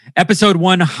Episode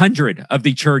 100 of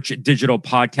the Church Digital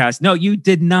Podcast. No, you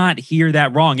did not hear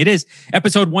that wrong. It is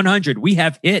episode 100. We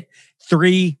have hit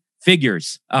 3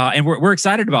 figures, and we're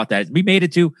excited about that. We made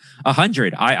it to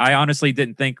 100. I honestly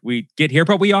didn't think we'd get here,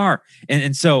 but we are.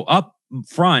 And so up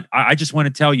front, I just want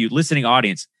to tell you, listening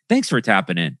audience, thanks for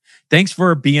tapping in. Thanks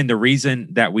for being the reason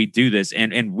that we do this.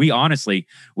 And we honestly,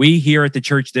 we here at the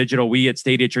Church Digital, we at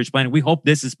Stadia Church Planning, we hope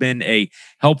this has been a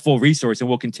helpful resource and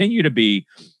will continue to be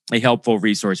a helpful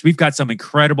resource. We've got some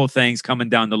incredible things coming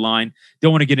down the line.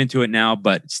 Don't want to get into it now,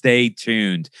 but stay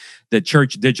tuned. The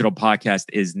Church Digital Podcast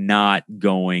is not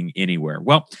going anywhere.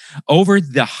 Well, over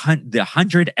the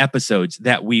 100 episodes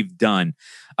that we've done,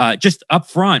 just up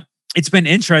front, it's been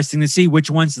interesting to see which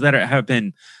ones that have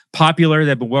been popular,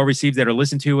 that have been well received, that are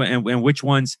listened to, and which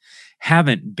ones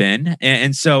haven't been.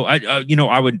 And so,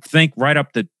 I would think right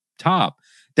up the top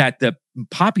that the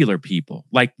popular people,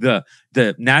 like the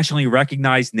nationally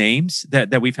recognized names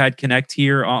that we've had connect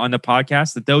here on the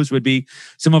podcast, that those would be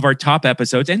some of our top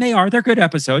episodes. And they're good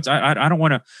episodes. I don't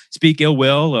want to speak ill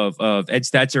will of Ed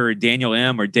Stetzer or Daniel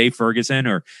M. or Dave Ferguson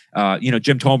or,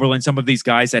 Jim Tomberlin, some of these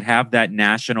guys that have that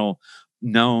national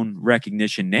known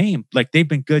recognition name. Like, they've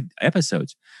been good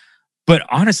episodes. But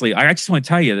honestly, I just want to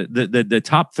tell you that the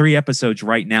top 3 episodes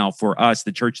right now for us,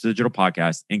 the Church Digital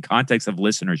Podcast, in context of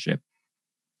listenership,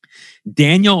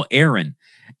 Daniel Aaron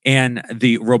and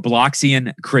the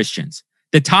Robloxian Christians.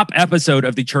 The top episode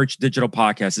of the Church Digital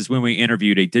Podcast is when we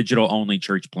interviewed a digital-only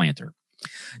church planter.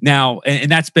 Now,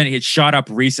 and it shot up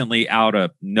recently out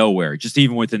of nowhere, just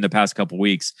even within the past couple of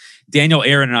weeks. Daniel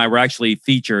Aaron and I were actually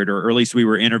featured, or at least we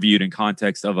were interviewed in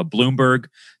context of a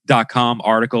Bloomberg.com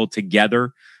article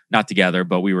together. Not together,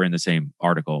 but we were in the same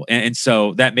article. And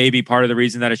so that may be part of the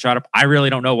reason that it shot up. I really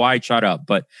don't know why it shot up,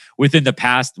 but within the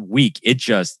past week, it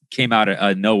just came out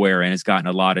of nowhere and it's gotten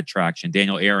a lot of traction.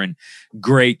 Daniel Aaron,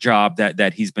 great job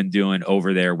that he's been doing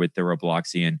over there with the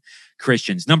Robloxian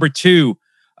Christians. Number 2,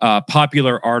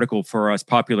 popular article for us,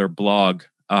 popular blog,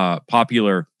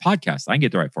 popular podcast. I can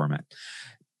get the right format.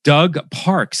 Doug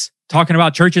Parks talking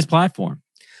about Church's platform.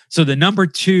 So the number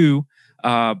 2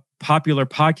 popular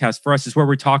podcast for us is where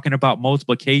we're talking about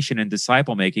multiplication and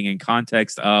disciple making in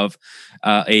context of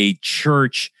a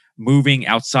church moving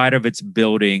outside of its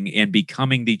building and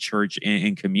becoming the church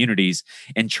in communities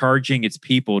and charging its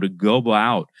people to go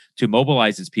out, to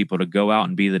mobilize its people to go out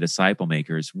and be the disciple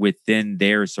makers within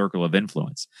their circle of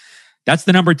influence. That's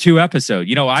the number 2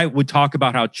 episode. I would talk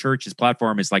about how Church's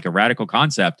platform is like a radical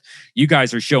concept. You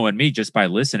guys are showing me just by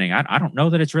listening, I don't know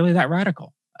that it's really that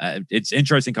radical. It's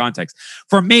interesting context.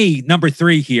 For me, number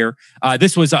 3 here,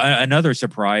 this was another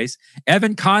surprise.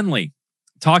 Evan Conley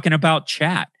talking about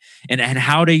chat and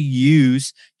how to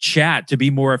use chat to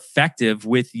be more effective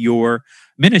with your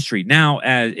ministry. Now,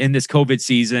 in this COVID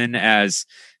season, as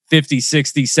 50,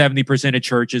 60, 70% of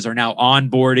churches are now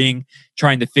onboarding,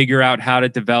 trying to figure out how to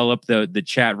develop the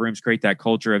chat rooms, create that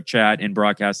culture of chat in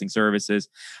broadcasting services.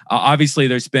 Obviously,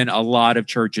 there's been a lot of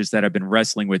churches that have been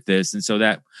wrestling with this. And so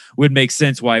that would make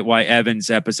sense why Evan's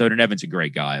episode, and Evan's a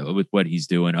great guy with what he's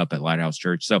doing up at Lighthouse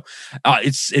Church. So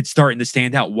it's starting to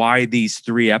stand out why these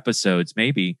 3 episodes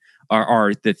maybe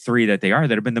are the 3 that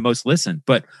have been the most listened.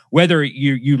 But whether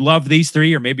you love these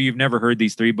 3 or maybe you've never heard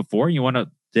these 3 before, you want to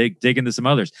dig into some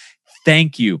others,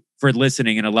 thank you for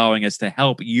listening and allowing us to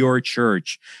help your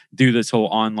church do this whole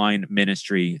online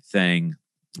ministry thing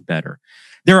better.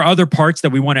 There are other parts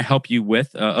that we want to help you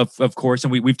with, of course,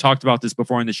 and we've talked about this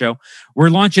before in the show. We're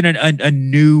launching a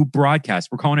new broadcast.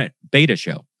 We're calling it Beta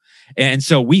Show. And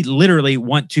so we literally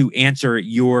want to answer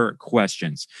your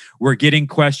questions. We're getting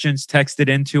questions texted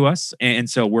into us. And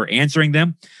so we're answering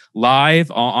them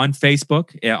live on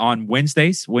Facebook on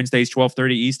Wednesdays,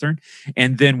 12:30 Eastern.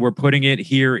 And then we're putting it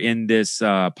here in this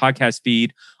podcast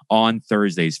feed on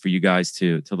Thursdays for you guys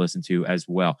to listen to as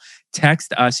well.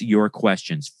 Text us your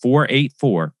questions,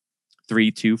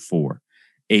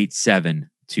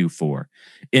 484-324-8724.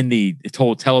 In the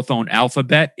whole telephone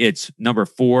alphabet, it's number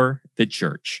 4, the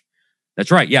church. That's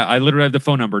right. Yeah, I literally have the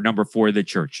phone number 4, the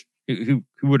church. Who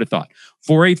would have thought?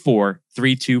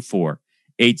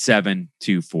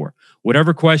 484-324-8724.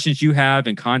 Whatever questions you have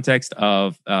in context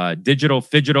of digital,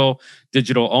 phygital,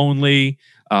 digital only,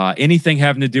 anything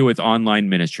having to do with online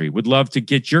ministry. Would love to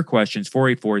get your questions,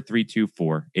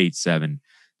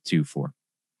 484-324-8724.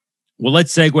 Well,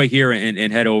 let's segue here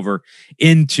and head over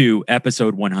into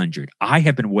episode 100. I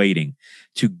have been waiting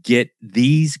to get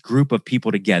these group of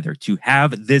people together to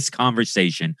have this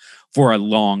conversation for a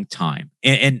long time.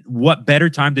 And what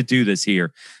better time to do this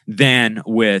here than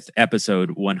with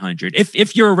episode 100?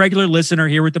 If you're a regular listener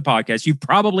here with the podcast, you've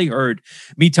probably heard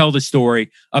me tell the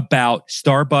story about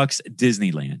Starbucks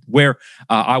Disneyland, where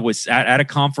I was at a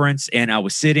conference and I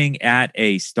was sitting at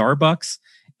a Starbucks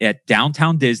at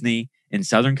downtown Disney in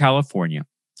Southern California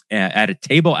at a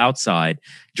table outside,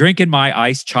 drinking my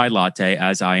iced chai latte,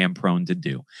 as I am prone to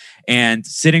do. And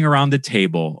sitting around the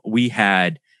table, we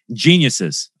had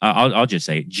geniuses. I'll just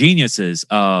say geniuses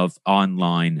of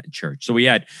online church. So we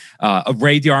had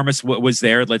Ray Diarmas was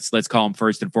there. Let's call him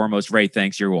first and foremost. Ray,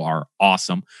 thanks. You are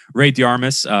awesome. Ray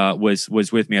Diarmas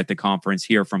was with me at the conference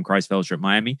here from Christ Fellowship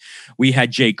Miami. We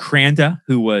had Jay Kranda,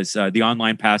 who was the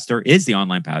online pastor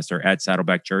at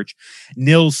Saddleback Church.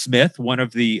 Nils Smith, one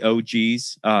of the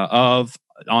OGs of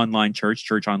online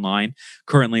church online,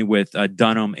 currently with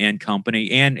Dunham and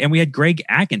Company, and we had Greg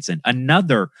Atkinson,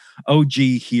 another OG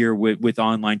here with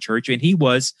online church, and he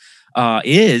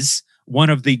is one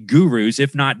of the gurus,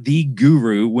 if not the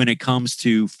guru, when it comes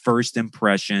to first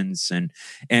impressions and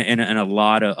a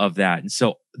lot of that. And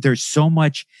so there's so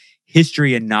much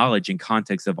history and knowledge and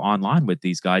context of online with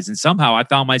these guys, and somehow I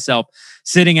found myself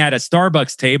sitting at a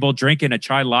Starbucks table drinking a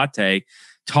chai latte,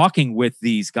 talking with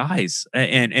these guys,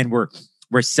 and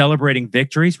we're celebrating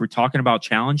victories. We're talking about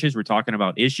challenges. We're talking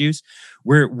about issues.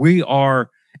 We are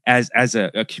as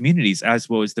a communities, as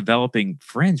well as developing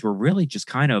friends. We're really just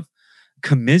kind of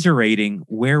commiserating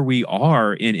where we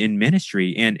are in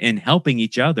ministry and helping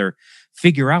each other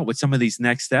figure out what some of these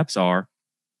next steps are,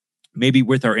 maybe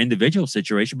with our individual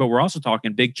situation, but we're also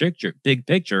talking big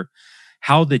picture,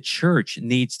 how the church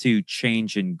needs to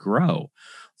change and grow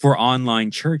for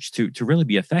online church to really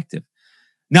be effective.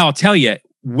 Now, I'll tell you,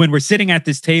 when we're sitting at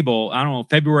this table, I don't know,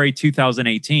 February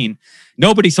 2018,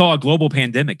 nobody saw a global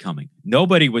pandemic coming.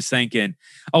 Nobody was thinking,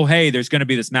 oh, hey, there's going to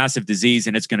be this massive disease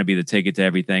and it's going to be the ticket to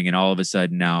everything. And all of a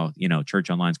sudden now,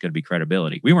 church online is going to be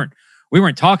credibility. We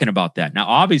weren't talking about that. Now,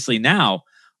 obviously now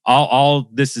all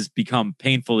this has become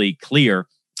painfully clear,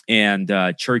 and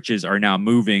churches are now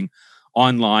moving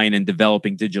online and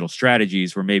developing digital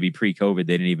strategies where maybe pre-COVID,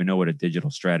 they didn't even know what a digital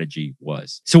strategy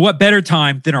was. So what better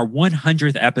time than our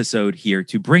 100th episode here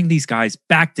to bring these guys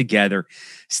back together,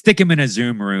 stick them in a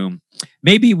Zoom room.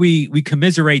 Maybe we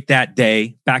commiserate that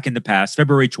day back in the past,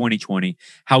 February 2020,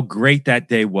 how great that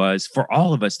day was for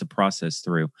all of us to process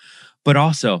through. But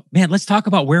also, man, let's talk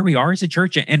about where we are as a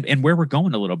church and where we're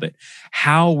going a little bit,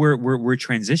 how we're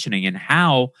transitioning, and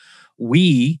how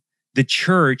the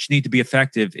church need to be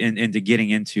effective into getting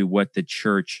into what the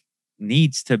church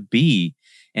needs to be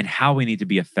and how we need to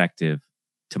be effective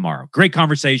tomorrow. Great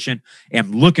conversation.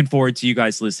 I'm looking forward to you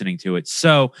guys listening to it.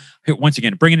 So once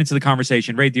again, bringing into the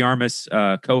conversation, Ray Diarmas,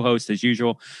 co-host as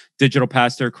usual, digital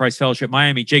pastor, Christ Fellowship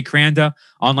Miami, Jay Kranda,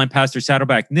 online pastor,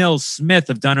 Saddleback, Nils Smith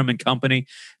of Dunham and Company,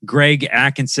 Greg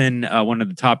Atkinson, one of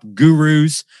the top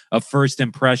gurus of first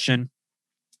impression,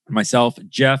 myself,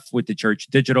 Jeff, with the Church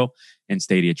Digital and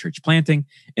Stadia Church Planting,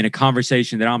 in a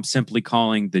conversation that I'm simply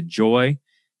calling the joy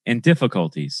and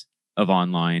difficulties of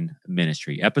online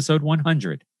ministry. Episode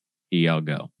 100. Here y'all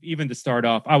go. Even to start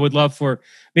off, I would love for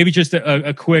maybe just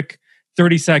a quick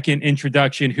 30-second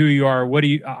introduction, who you are,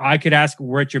 I could ask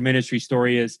what your ministry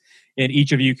story is, and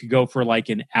each of you could go for like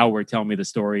an hour telling me the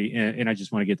story, and I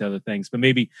just want to get to other things. But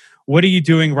maybe, what are you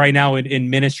doing right now in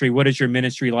ministry? What does your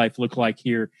ministry life look like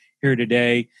here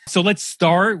today? So let's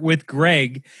start with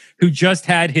Greg, who just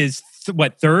had his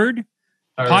third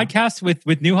podcast with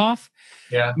Newhoff.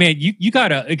 Yeah, man, you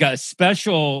got a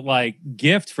special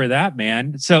gift for that,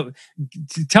 man. So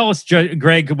tell us,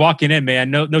 Greg, walking in, man,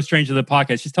 no stranger to the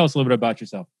podcast. Just tell us a little bit about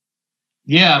yourself.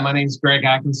 Yeah, my name's Greg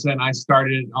Atkinson. I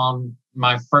started on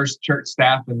my first church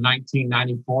staff in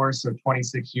 1994, so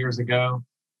 26 years ago.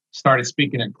 Started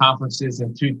speaking at conferences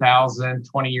in 2000,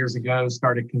 20 years ago.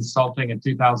 Started consulting in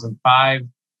 2005.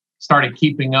 Started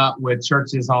keeping up with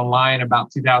churches online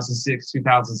about 2006,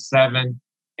 2007.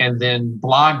 And then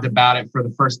blogged about it for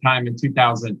the first time in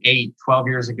 2008. 12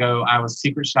 years ago, I was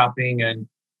secret shopping and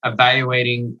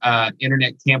evaluating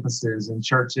internet campuses and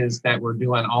churches that were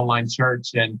doing online church.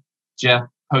 And Jeff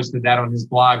posted that on his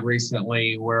blog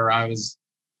recently, where I was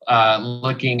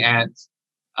looking at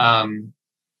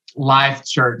Life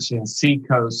Church and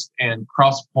Seacoast and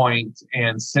Crosspoint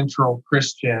and Central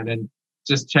Christian, and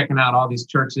just checking out all these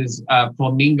churches.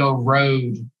 Flamingo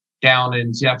Road down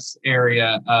in Jeff's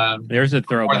area. There's a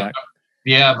throwback.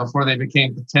 Before they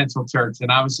became Potential Church.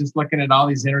 And I was just looking at all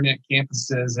these internet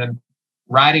campuses and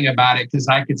writing about it because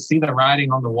I could see the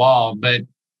writing on the wall. But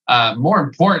more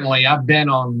importantly, I've been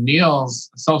on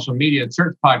Nils' social media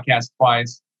church podcast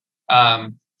twice.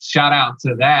 Shout out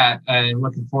to that, and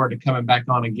looking forward to coming back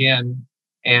on again.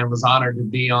 And was honored to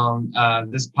be on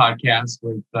this podcast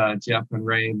with Jeff and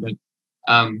Ray. But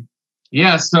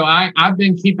yeah, so I've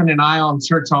been keeping an eye on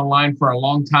Church Online for a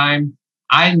long time.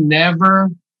 I never,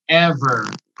 ever,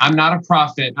 I'm not a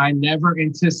prophet. I never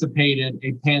anticipated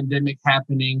a pandemic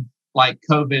happening like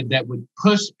COVID that would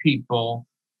push people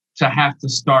to have to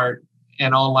start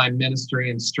an online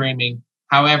ministry and streaming.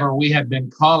 However, we have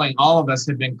been calling, all of us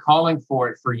have been calling for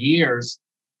it for years,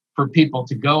 for people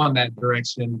to go in that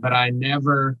direction. But I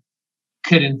never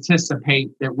could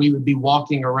anticipate that we would be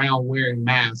walking around wearing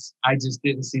masks. I just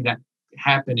didn't see that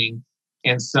happening.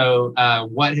 And so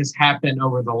what has happened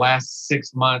over the last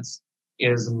 6 months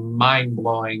is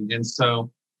mind-blowing. And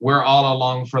so we're all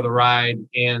along for the ride.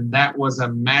 And that was a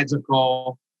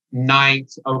magical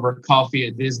night over coffee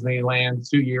at Disneyland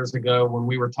 2 years ago when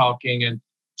we were talking, and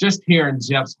just hearing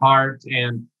Jeff's heart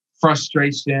and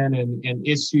frustration and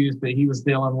issues that he was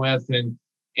dealing with.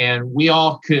 And we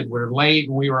all could relate,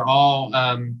 and we were all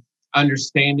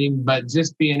understanding, but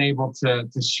just being able to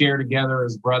share together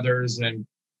as brothers and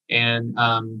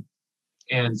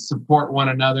support one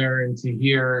another, and to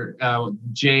hear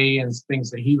Jay and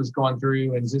things that he was going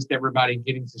through, and just everybody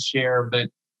getting to share. But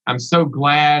I'm so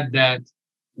glad that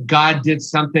God did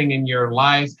something in your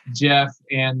life, Jeff,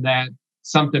 and that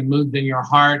something moved in your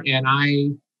heart. And I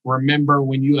remember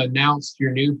when you announced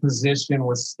your new position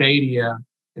with Stadia,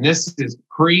 and this is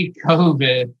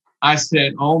pre-COVID, I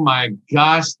said, oh my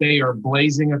gosh, they are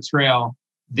blazing a trail.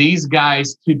 These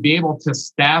guys, to be able to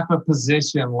staff a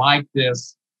position like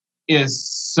this is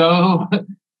so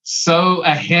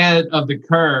ahead of the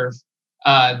curve,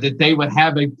 that they would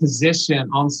have a position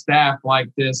on staff like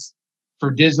this for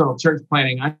digital church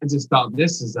planning. I just thought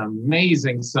this is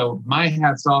amazing. So my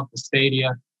hat's off to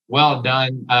Stadia. Well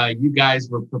done. You guys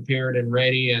were prepared and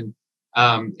ready, and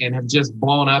have just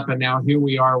blown up. And now here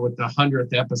we are with the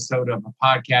 100th episode of a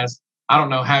podcast. I don't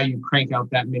know how you crank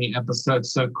out that many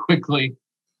episodes so quickly,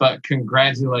 but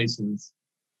congratulations.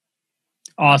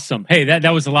 Awesome. Hey, that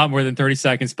was a lot more than 30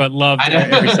 seconds, but loved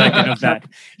every second of that.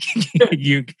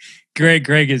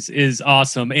 Greg is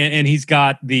awesome. And he's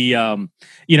got the,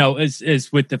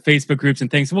 as with the Facebook groups and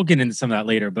things, we'll get into some of that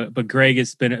later, but Greg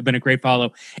has been a great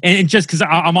follow. And just because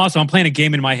I'm playing a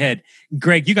game in my head.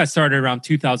 Greg, you got started around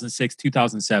 2006,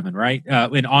 2007, right?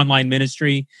 In online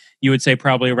ministry, you would say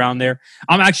probably around there.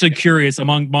 I'm actually curious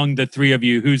among the three of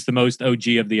you, who's the most OG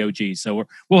of the OGs. So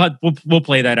we'll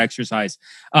play that exercise.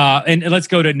 And let's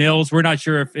go to Nils. We're not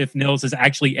sure if Nils has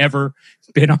actually ever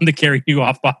been on the Carry You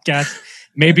Off podcast.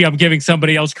 Maybe I'm giving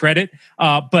somebody else credit.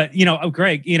 But,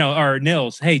 Greg, or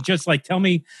Nils, hey, just tell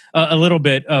me a little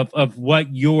bit of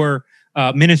what your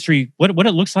ministry, what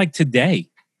it looks like today.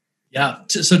 Yeah.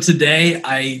 So today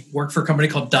I work for a company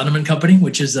called Dunham & Company,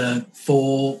 which is a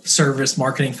full service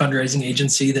marketing fundraising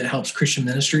agency that helps Christian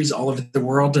ministries all over the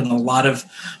world. And a lot of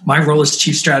my role is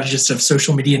chief strategist of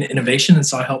social media and innovation. And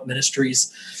so I help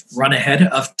ministries run ahead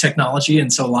of technology.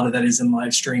 And so a lot of that is in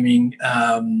live streaming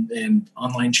and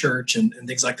online church and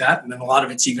things like that. And then a lot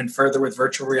of it's even further with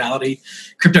virtual reality,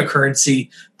 cryptocurrency.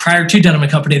 Prior to Dunham &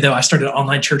 Company, though, I started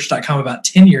onlinechurch.com about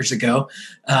 10 years ago.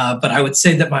 But I would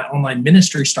say that my online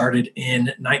ministry started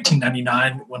in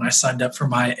 1999 when I signed up for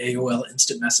my AOL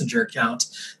Instant Messenger account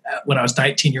when I was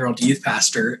 19-year-old youth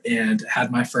pastor and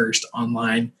had my first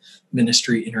online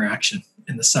ministry interaction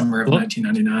in the summer of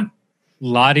 1999.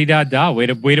 La-di-da-da. Way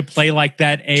to play like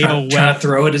that AOL. Trying to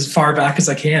throw it as far back as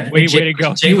I can. Way to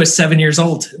go. Jay was 7 years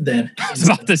old then. I was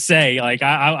about to say,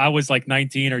 I was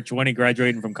 19 or 20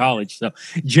 graduating from college. So,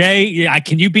 Jay,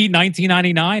 can you beat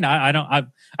 1999?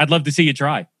 I'd love to see you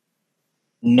try.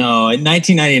 No, in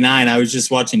 1999, I was just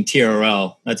watching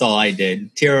TRL. That's all I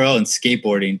did. TRL and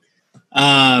skateboarding.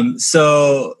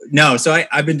 So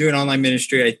I've been doing online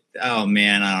ministry. I don't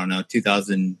know,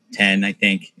 2010, I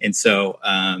think. And so,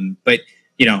 but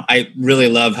I really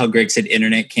love how Greg said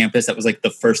internet campus. That was the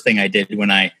first thing I did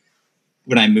when I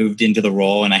moved into the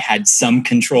role and I had some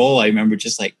control. I remember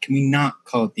just can we not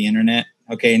call it the internet?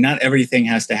 Okay. Not everything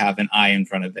has to have an I in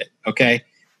front of it. Okay.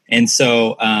 And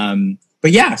so,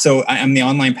 so I'm the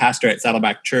online pastor at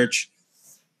Saddleback Church.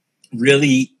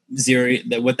 Really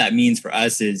what that means for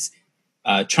us is,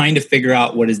 trying to figure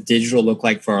out what does digital look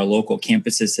like for our local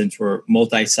campuses, since we're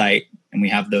multi-site and we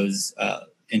have those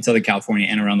in Southern California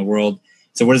and around the world.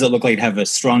 So what does it look like to have a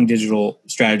strong digital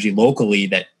strategy locally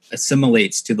that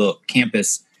assimilates to the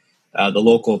campus, the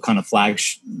local kind of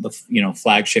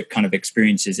flagship kind of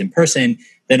experiences in person,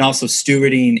 then also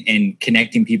stewarding and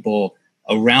connecting people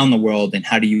around the world, and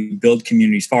how do you build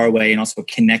communities far away and also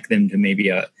connect them to maybe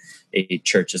a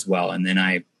church as well. And then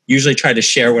I usually try to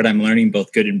share what I'm learning,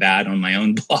 both good and bad, on my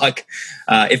own blog.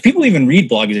 If people even read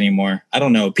blogs anymore, I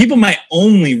don't know. People might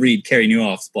only read Carey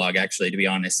Nieuwhof's blog, actually, to be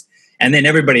honest. And then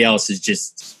everybody else is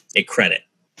just a credit.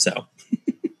 So,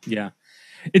 yeah,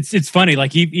 it's funny.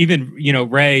 Like even,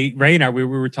 Ray and I, we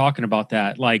were talking about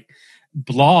that, like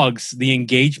blogs, the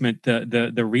engagement,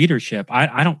 the readership.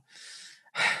 I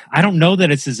don't know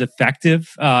that it's as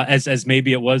effective as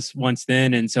maybe it was once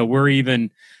then. And so we're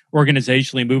even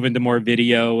organizationally moving to more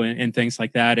video and things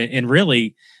like that. And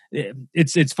really,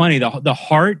 it's funny. The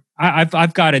heart.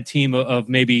 I've got a team of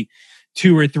maybe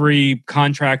 2 or 3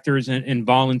 contractors and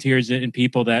volunteers and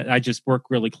people that I just work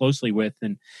really closely with.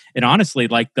 And honestly,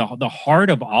 like the heart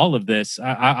of all of this,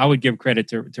 I would give credit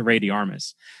to Ray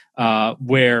DeArmas,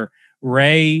 where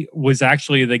Ray was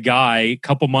actually the guy a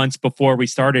couple months before we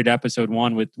started episode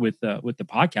 1 with the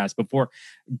podcast. Before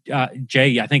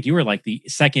Jay, I think you were like the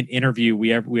second interview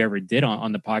we ever did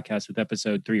on the podcast with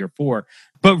episode 3 or 4.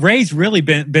 But Ray's really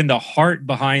been the heart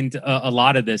behind a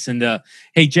lot of this. And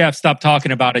hey Jeff, stop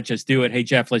talking about it, just do it. Hey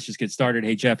Jeff, let's just get started.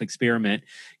 Hey Jeff, experiment.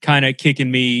 Kind of kicking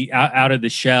me out of the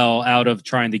shell, out of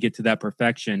trying to get to that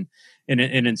perfection, and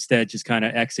instead just kind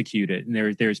of execute it.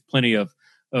 And there's plenty of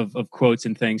quotes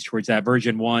and things towards that.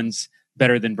 Version 1's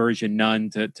better than version none,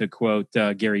 to quote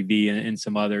Gary Vee and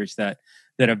some others that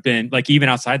have been, like, even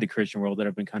outside the Christian world, that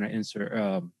have been kind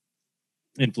of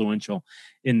influential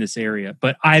in this area.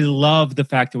 But I love the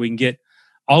fact that we can get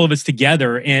all of us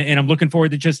together, and I'm looking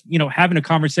forward to just, having a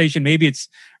conversation. Maybe it's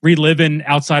reliving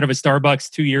outside of a Starbucks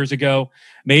 2 years ago.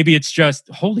 Maybe it's just,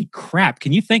 holy crap,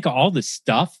 can you think of all the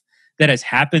stuff that has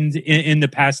happened in the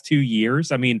past 2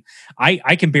 years? I mean,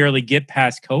 I can barely get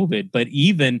past COVID, but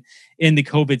even in the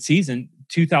COVID season,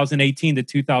 2018 to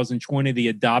 2020, the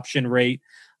adoption rate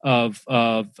of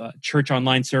church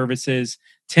online services,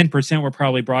 10% were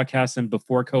probably broadcasting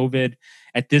before COVID.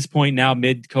 At this point now,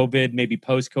 mid-COVID, maybe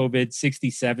post-COVID, 60,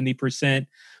 70%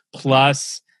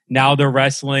 plus. Now they're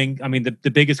wrestling. I mean,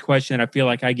 the biggest question that I feel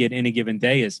like I get any given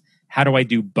day is, how do I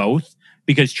do both?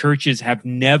 Because churches have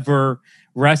never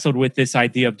wrestled with this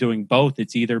idea of doing both.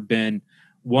 It's either been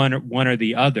one or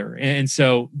the other. And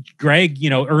so Greg,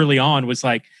 early on was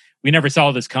like, we never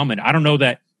saw this coming. I don't know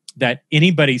that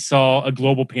anybody saw a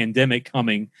global pandemic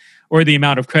coming, or the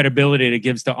amount of credibility it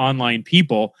gives to online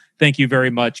people. Thank you very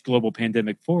much, global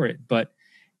pandemic, for it. But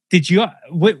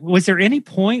was there any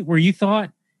point where you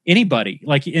thought, anybody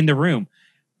like in the room,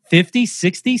 50,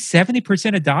 60,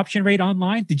 70% adoption rate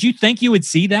online? Did you think you would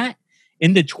see that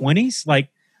in the 20s? Like,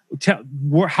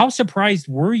 how surprised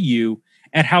were you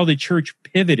at how the church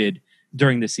pivoted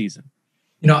during the season?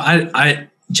 I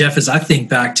Jeff, as I think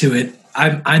back to it,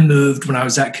 I moved when I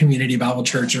was at Community Bible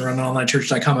Church and running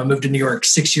onlinechurch.com. I moved to New York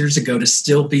 6 years ago to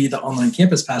still be the online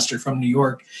campus pastor from New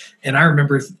York. And I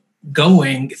remember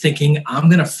thinking, I'm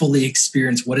going to fully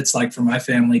experience what it's like for my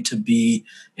family to be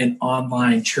an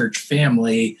online church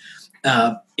family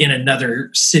in another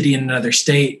city, in another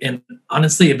state. And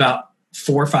honestly, about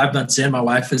 4 or 5 months in, my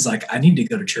wife is like, I need to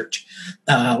go to church.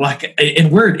 And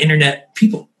we're internet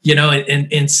people,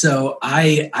 and so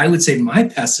I would say my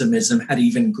pessimism had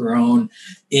even grown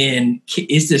in,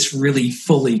 is this really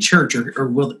fully church,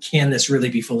 or can this really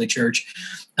be fully church?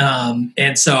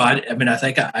 And so I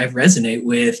think I resonate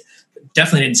with,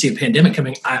 definitely didn't see a pandemic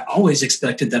coming. I always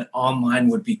expected that online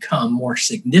would become more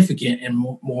significant and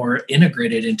more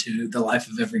integrated into the life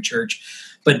of every church.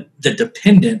 But the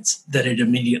dependence that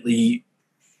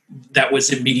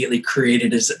was immediately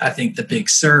created is, I think, the big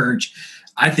surge.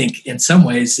 I think in some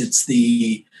ways it's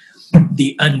the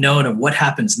unknown of what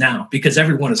happens now, because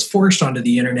everyone is forced onto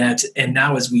the internet. And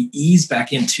now as we ease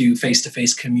back into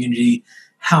face-to-face community,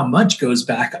 how much goes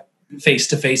back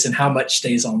face-to-face and how much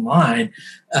stays online?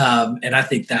 And I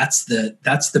think that's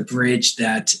the bridge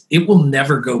that it will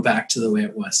never go back to the way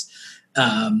it was.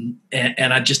 And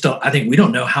I think we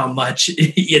don't know how much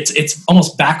it's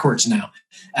almost backwards now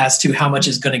as to how much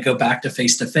is going to go back to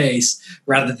face-to-face,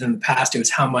 rather than the past. It was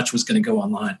how much was going to go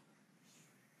online.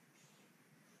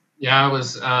 Yeah, I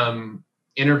was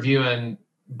interviewing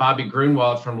Bobby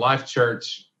Grunwald from Life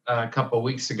Church a couple of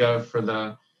weeks ago for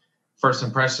the First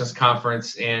Impressions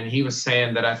Conference, and he was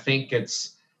saying that I think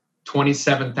it's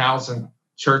 27,000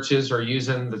 churches are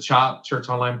using the CHOP Church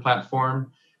Online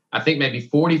platform. I think maybe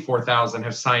 44,000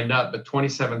 have signed up, but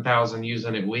 27,000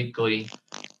 using it weekly.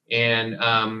 And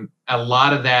a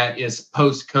lot of that is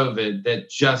post-COVID that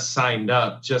just signed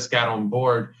up, just got on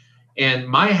board. And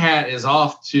my hat is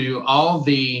off to all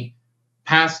the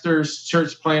pastors,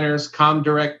 church planners, comm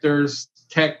directors,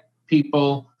 tech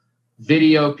people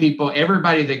video people,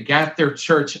 everybody that got their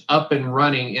church up and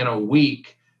running in a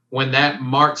week when that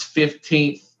March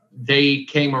 15th day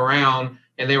came around,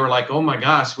 and they were like, oh my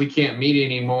gosh, we can't meet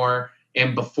anymore.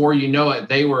 And before you know it,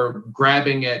 they were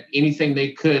grabbing at anything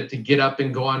they could to get up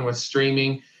and going with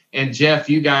streaming. And Jeff,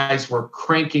 you guys were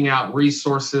cranking out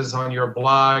resources on your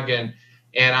blog. And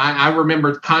I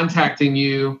remember contacting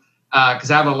you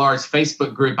because I have a large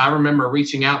Facebook group. I remember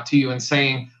reaching out to you and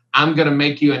saying, I'm going to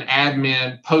make you an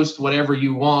admin, post whatever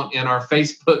you want in our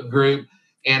Facebook group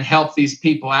and help these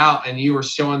people out. And you were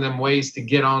showing them ways to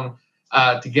get on,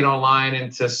 to get online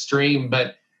and to stream.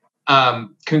 But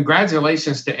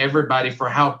congratulations to everybody for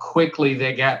how quickly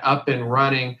they got up and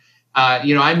running.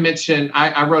 I mentioned,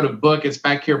 I wrote a book, it's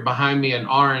back here behind me in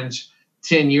orange,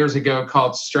 10 years ago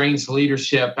called Strange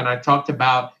Leadership. And I talked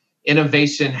about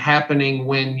innovation happening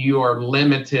when you are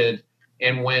limited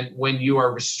and when you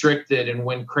are restricted and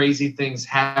when crazy things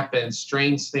happen,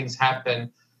 strange things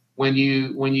happen, when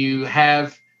you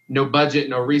have no budget,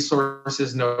 no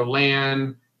resources, no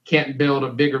land, can't build a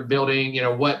bigger building.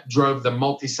 What drove the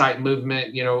multi-site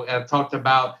movement? I talked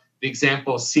about the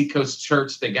example of Seacoast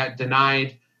Church. They got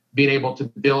denied being able to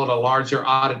build a larger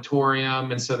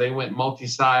auditorium, and so they went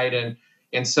multi-site.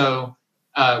 And so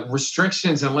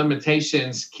restrictions and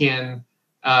limitations can,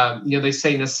 they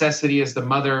say necessity is the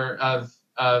mother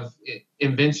of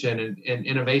invention and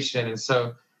innovation. And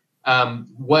so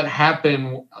what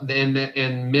happened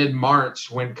in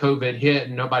mid-March when COVID hit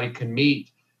and nobody could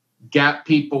meet, got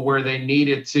people where they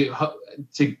needed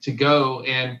to go.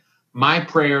 And my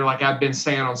prayer, like I've been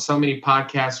saying on so many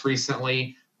podcasts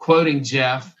recently, quoting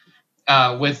Jeff,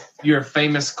 with your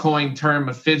famous coined term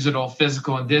of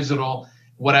physical and digital,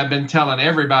 what I've been telling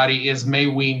everybody is may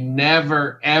we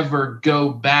never, ever go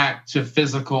back to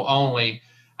physical only.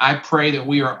 I pray that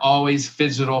we are always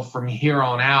physical from here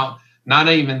on out. Not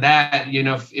even that,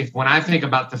 if when I think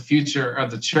about the future of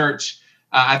the church,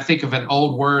 I think of an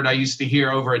old word I used to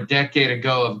hear over a decade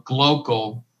ago of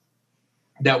glocal,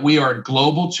 that we are a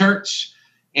global church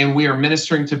and we are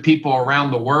ministering to people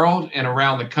around the world and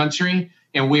around the country.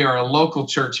 And we are a local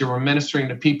church and we're ministering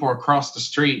to people across the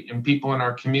street and people in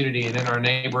our community and in our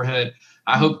neighborhood.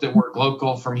 I hope that we're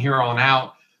local from here on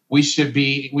out. We should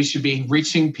be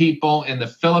reaching people in the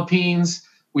Philippines.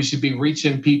 We should be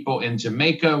reaching people in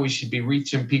Jamaica. We should be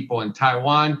reaching people in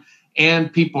Taiwan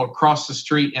and people across the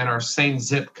street in our same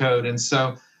zip code. And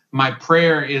so my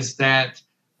prayer is that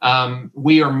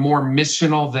we are more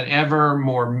missional than ever,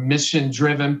 more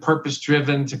mission-driven,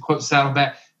 purpose-driven, to quote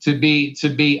Saddleback, to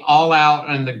be all out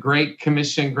in the Great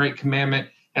Commission, Great Commandment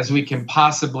as we can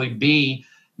possibly be.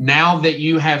 Now that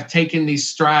you have taken these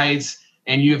strides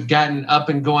and you've gotten up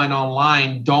and going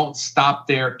online, don't stop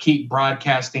there. Keep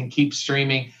broadcasting, keep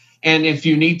streaming. And if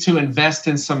you need to invest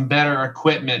in some better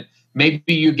equipment,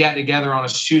 maybe you get together on a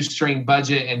shoestring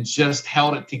budget and just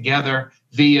held it together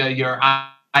via your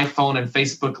iPhone and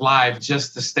Facebook Live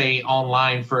just to stay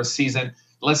online for a season.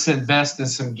 Let's invest in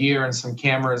some gear and some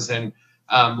cameras. And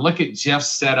look at Jeff's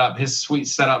setup, his sweet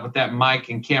setup with that mic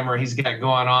and camera he's got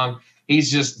going on. He's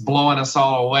just blowing us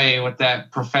all away with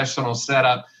that professional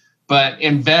setup. But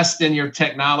invest in your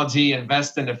technology,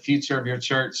 invest in the future of your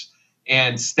church,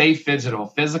 and stay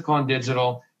physical and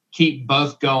digital. Keep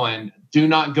both going. Do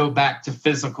not go back to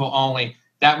physical only.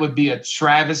 That would be a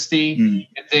travesty.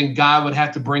 And then God would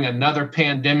have to bring another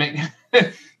pandemic.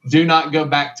 Do not go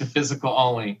back to physical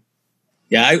only.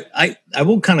 Yeah, I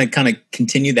will kind of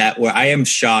continue that, where I am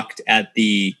shocked at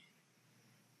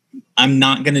I'm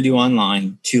not going to do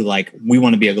online to we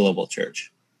want to be a global church.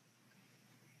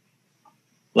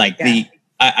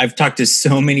 I've talked to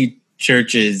so many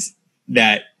churches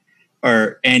that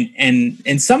are,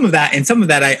 and some of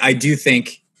that I do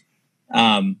think,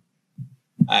 and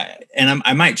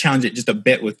I might challenge it just a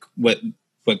bit with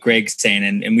what Greg's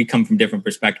saying, and we come from different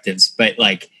perspectives, but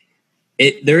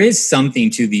there is something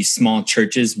to these small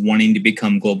churches wanting to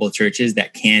become global churches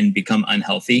that can become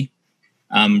unhealthy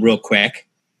real quick,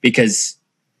 because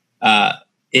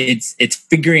it's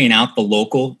figuring out the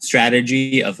local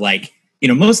strategy of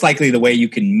most likely the way you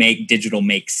can make digital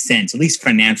make sense, at least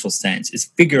financial sense, is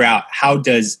figure out how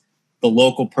does the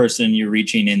local person you're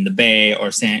reaching in the Bay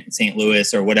or St.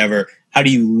 Louis or whatever, how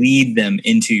do you lead them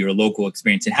into your local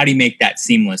experience? And how do you make that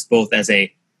seamless, both as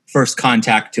a first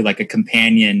contact to a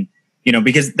companion,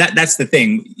 because that's the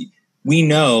thing. We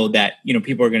know that,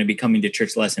 people are going to be coming to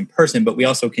church less in person, but we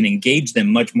also can engage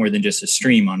them much more than just a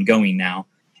stream ongoing now.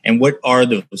 And what are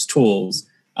those tools?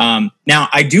 Now,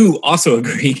 I do also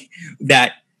agree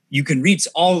that you can reach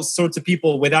all sorts of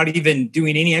people without even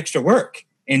doing any extra work.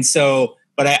 And so,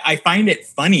 but I find it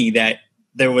funny that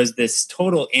there was this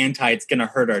total it's going to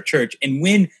hurt our church. And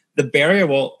when the barrier,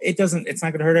 well, it's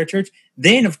not going to hurt our church.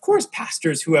 Then of course,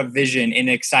 pastors who have vision and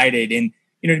excited, and,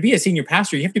 to be a senior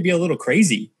pastor, you have to be a little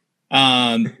crazy.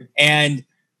 And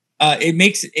it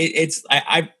makes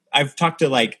I've talked to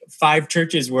like 5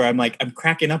 churches where I'm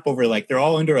cracking up over, like, they're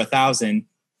all under 1,000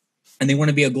 and they want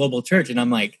to be a global church. And I'm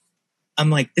like,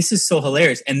 this is so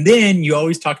hilarious. And then you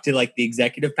always talk to like the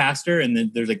executive pastor, and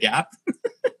then there's a gap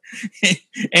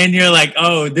and you're like,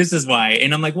 oh, this is why.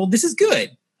 And I'm like, well, this is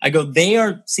good. I go, they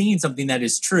are seeing something that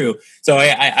is true. So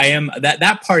I am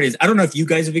that part is, I don't know if you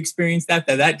guys have experienced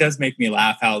that does make me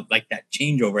laugh, how like that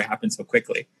changeover happened so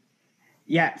quickly.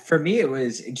 Yeah, for me, it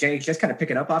was, Jay, just kind of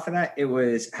picking up off of that, it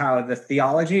was how the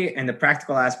theology and the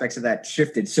practical aspects of that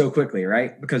shifted so quickly,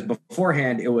 right? Because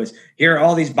beforehand, it was, here are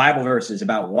all these Bible verses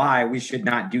about why we should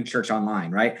not do church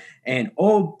online, right? And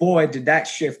oh boy, did that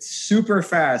shift super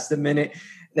fast the minute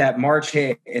that March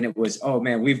hit, and it was, oh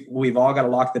man, we've all got to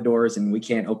lock the doors and we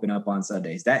can't open up on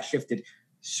Sundays. That shifted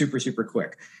super, super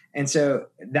quick. And so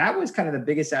that was kind of the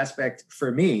biggest aspect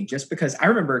for me, just because I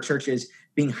remember churches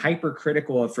being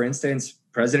hypercritical of, for instance,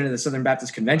 President of the Southern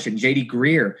Baptist Convention, J.D.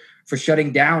 Greer, for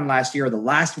shutting down last year, the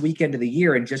last weekend of the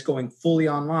year, and just going fully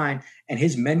online. And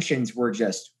his mentions were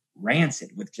just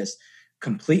rancid with just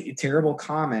completely terrible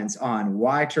comments on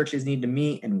why churches need to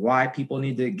meet and why people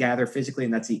need to gather physically.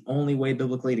 And that's the only way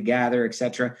biblically to gather, et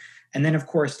cetera. And then, of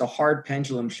course, the hard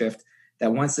pendulum shift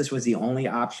that once this was the only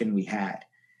option we had.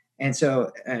 And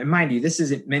so, mind you, this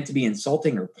isn't meant to be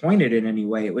insulting or pointed in any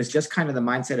way. It was just kind of the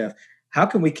mindset of, how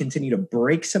can we continue to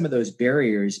break some of those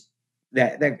barriers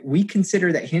that we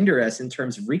consider that hinder us in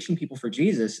terms of reaching people for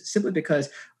Jesus, simply because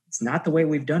it's not the way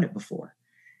we've done it before.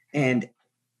 And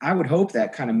I would hope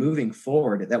that kind of moving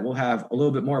forward, that we'll have a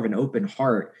little bit more of an open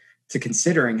heart to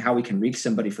considering how we can reach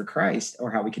somebody for Christ,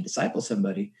 or how we can disciple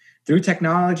somebody through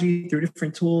technology, through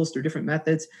different tools, through different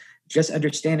methods. Just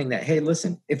understanding that, hey,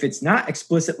 listen, if it's not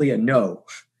explicitly a no,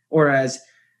 or as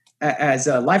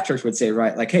Life Church would say,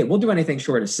 right, like, hey, we'll do anything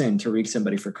short of sin to reach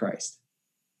somebody for Christ.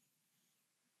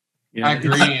 Yeah, I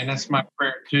agree, and that's my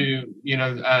prayer too.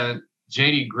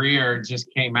 J.D. Greer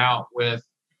just came out with,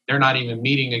 they're not even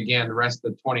meeting again the rest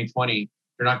of 2020.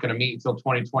 They're not going to meet until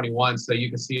 2021. So you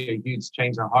can see a huge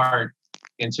change of heart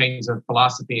and change of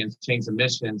philosophy and change of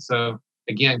mission. So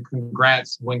again,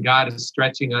 congrats when God is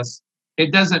stretching us.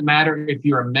 It doesn't matter if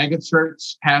you're a mega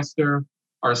church pastor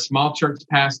or a small church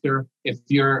pastor, if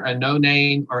you're a no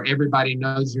name or everybody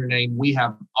knows your name, we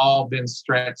have all been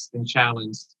stretched and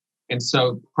challenged. And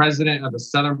so President of the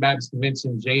Southern Baptist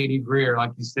Convention, J.D. Greer,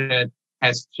 like you said,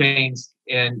 has changed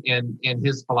in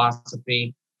his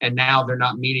philosophy. And now they're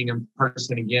not meeting in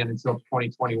person again until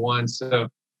 2021. So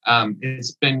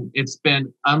it's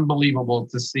been unbelievable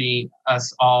to see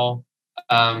us all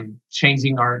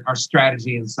changing our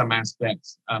strategy in some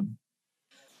aspects.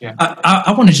 Yeah.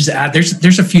 I want to just add,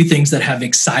 there's a few things that have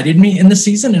excited me in the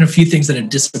season and a few things that have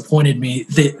disappointed me.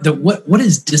 What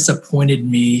has disappointed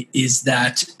me is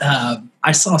that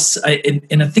I saw,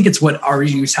 and I think it's what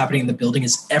already was happening in the building,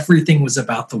 is everything was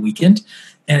about the weekend.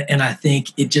 And I think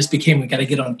it just became, we got to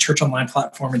get on church online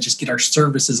platform and just get our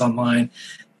services online.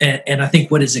 And I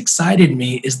think what has excited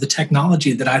me is the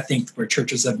technology that I think where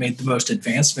churches have made the most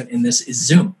advancement in this is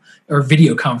Zoom or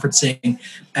video conferencing,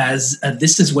 as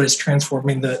this is what is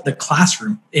transforming the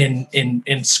classroom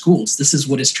in schools. This is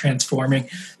what is transforming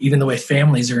even the way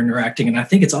families are interacting. And I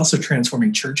think it's also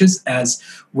transforming churches, as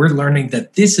we're learning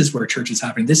that this is where church is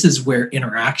happening. This is where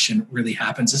interaction really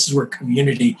happens. This is where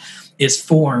community is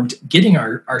formed. Getting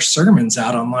our sermons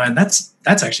out online, that's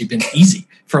actually been easy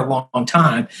for a long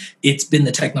time. It's been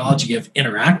the technology of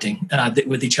interacting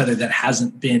with each other that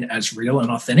hasn't been as real and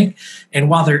authentic. And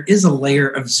while there is a layer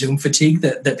of Zoom fatigue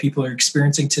that people are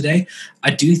experiencing today,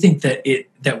 I do think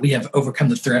that we have overcome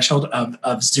the threshold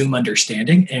of Zoom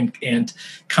understanding and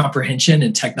comprehension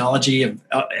and technology of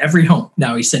every home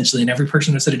now, essentially, and every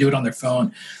person knows how to do it on their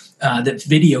phone. That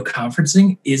video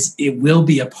conferencing it will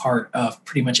be a part of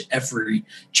pretty much every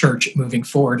church moving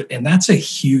forward. And that's a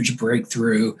huge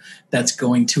breakthrough that's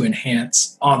going to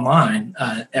enhance online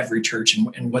every church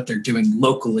and what they're doing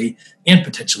locally and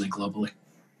potentially globally.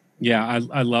 Yeah,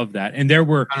 I love that. And there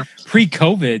were,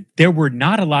 pre-COVID, there were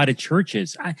not a lot of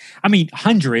churches. I mean,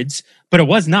 hundreds, but it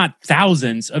was not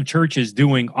thousands of churches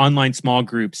doing online small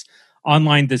groups,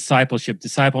 online discipleship,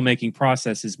 disciple-making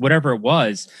processes, whatever it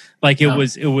was. Like it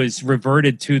was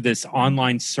reverted to this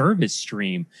online service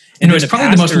stream. And it was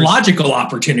probably the most logical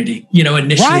opportunity,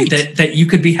 initially, right, that you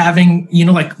could be having,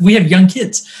 like we have young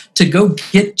kids to go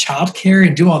get childcare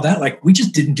and do all that. Like we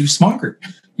just didn't do small group,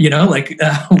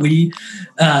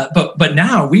 but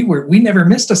now we never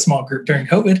missed a small group during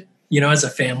COVID, as a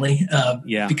family,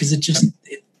 because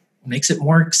makes it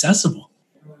more accessible.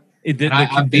 The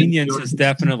convenience is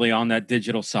definitely on that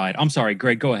digital side. I'm sorry,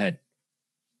 Greg, go ahead.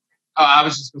 Oh, I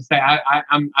was just going to say,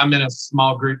 I'm in a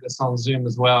small group that's on Zoom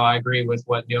as well. I agree with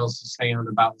what Nils is saying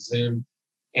about Zoom.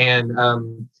 And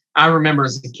I remember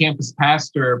as a campus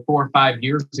pastor 4 or 5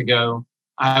 years ago,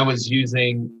 I was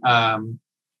using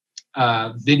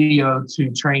video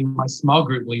to train my small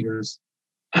group leaders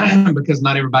because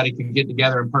not everybody can get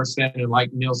together in person. And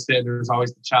like Nils said, there's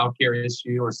always the childcare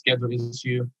issue or schedule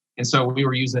issue. And so we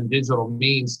were using digital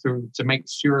means to make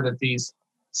sure that these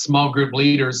small group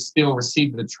leaders still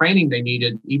received the training they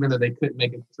needed, even though they couldn't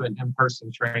make it to an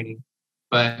in-person training.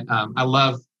 But I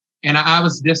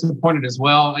was disappointed as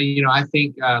well. I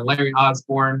think Larry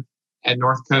Osborne at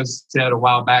North Coast said a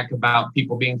while back about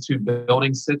people being too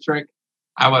building-centric.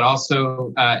 I would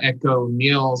also echo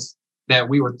Nils that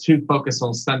we were too focused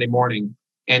on Sunday morning.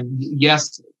 And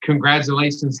yes,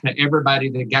 congratulations to everybody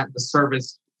that got the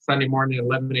service Sunday morning at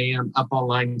 11 a.m. up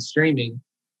online streaming.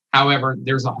 However,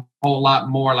 there's a whole lot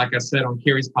more, like I said on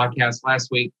Carrie's podcast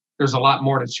last week, there's a lot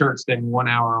more to church than 1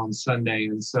 hour on Sunday.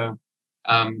 And so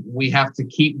we have to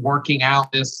keep working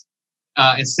out this.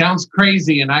 It sounds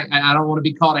crazy, and I don't want to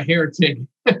be called a heretic.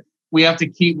 We have to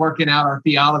keep working out our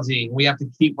theology. We have to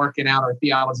keep working out our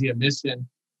theology of mission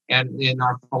and in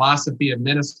our philosophy of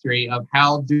ministry of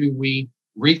how do we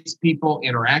reach people,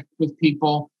 interact with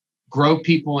people, grow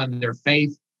people in their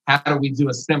faith. How do we do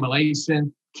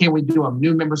assimilation? Can we do a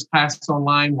new members class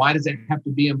online? Why does it have to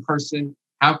be in person?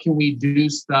 How can we do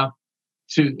stuff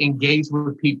to engage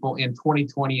with people in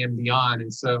 2020 and beyond?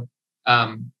 And so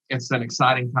it's an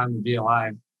exciting time to be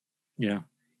alive. Yeah.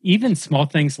 Even small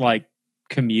things like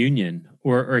communion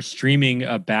or streaming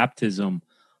a baptism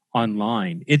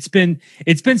online. It's been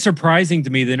surprising to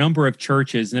me the number of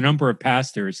churches, the number of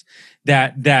pastors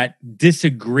that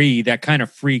disagree, that kind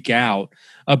of freak out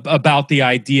about the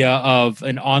idea of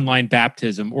an online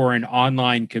baptism or an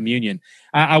online communion.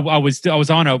 I was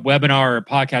on a webinar or a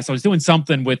podcast. I was doing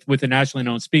something with a nationally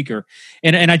known speaker,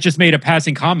 and I just made a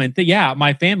passing comment that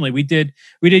my family we did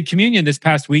communion this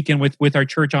past weekend with our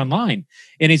church online.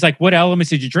 And he's like, "What elements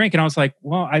did you drink?" And I was like,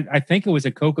 "Well, I think it was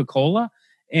a Coca-Cola."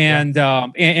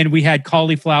 And we had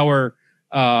cauliflower,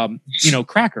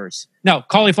 crackers. No,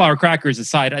 cauliflower crackers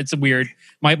aside, it's weird.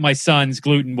 My son's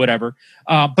gluten, whatever.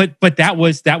 But that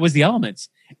was the elements,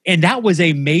 and that was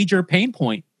a major pain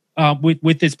point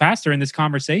with this pastor in this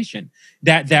conversation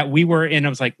that we were in. I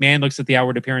was like, man looks at the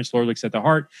outward appearance, Lord looks at the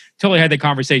heart. Totally had the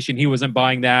conversation. He wasn't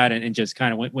buying that, and just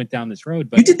kind of went down this road.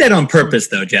 But you did that on purpose,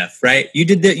 though, Jeff, right? You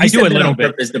did that. I do a little bit.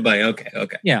 Purpose to buy. Okay.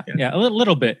 Yeah, a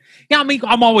little bit. Yeah, I mean,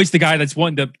 I'm always the guy that's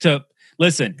wanting to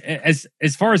listen.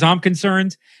 As far as I'm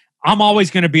concerned, I'm always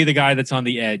going to be the guy that's on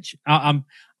the edge. I'm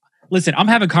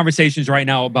having conversations right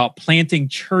now about planting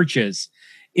churches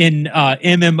in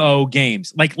MMO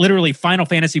games, like literally Final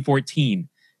Fantasy 14.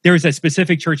 There's a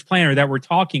specific church planner that we're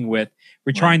talking with.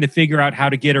 We're trying to figure out how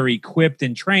to get her equipped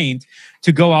and trained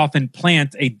to go off and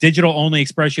plant a digital only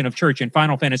expression of church in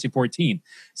Final Fantasy 14.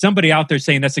 Somebody out there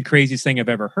saying that's the craziest thing I've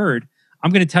ever heard.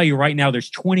 I'm going to tell you right now, there's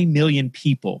 20 million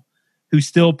people who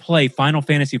still play Final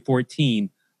Fantasy 14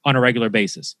 on a regular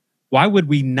basis. Why would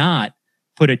we not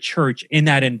put a church in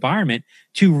that environment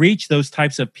to reach those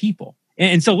types of people?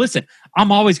 And so, listen,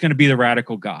 I'm always going to be the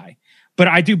radical guy. But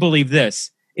I do believe this.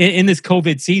 In this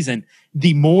COVID season,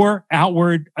 the more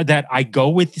outward that I go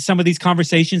with some of these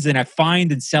conversations and I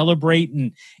find and celebrate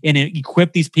and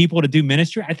equip these people to do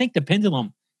ministry, I think the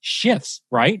pendulum shifts,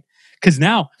 right? Because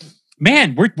now,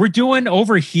 man, we're doing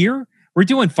over here, we're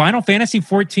doing Final Fantasy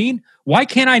 14. Why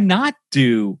can't I not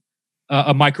do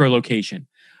a micro location?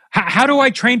 How do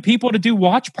I train people to do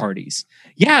watch parties?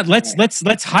 Yeah,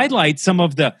 let's highlight some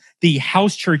of the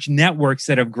house church networks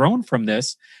that have grown from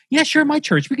this. Yeah, sure, my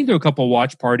church, we can do a couple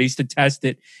watch parties to test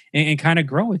it and kind of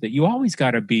grow with it. You always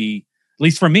got to be, at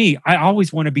least for me, I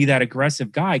always want to be that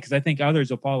aggressive guy because I think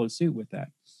others will follow suit with that.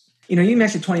 You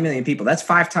mentioned 20 million people. That's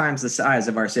 5 times the size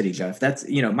of our city, Jeff. That's,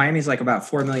 Miami's like about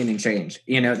 4 million and change.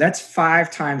 That's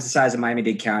 5 times the size of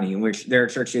Miami-Dade County, in which there are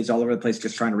churches all over the place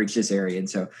just trying to reach this area. And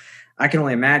so I can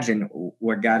only imagine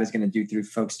what God is going to do through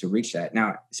folks to reach that.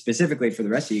 Now, specifically for the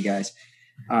rest of you guys,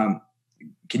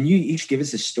 can you each give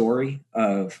us a story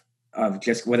of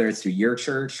just whether it's through your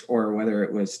church or whether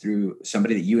it was through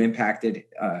somebody that you impacted,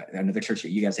 another church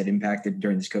that you guys had impacted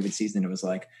during this COVID season? It was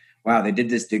like, wow, they did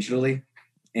this digitally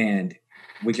and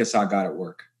we just saw God at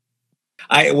work.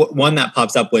 One that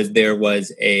pops up was there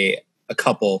was a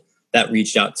couple that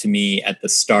reached out to me at the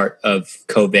start of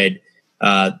COVID.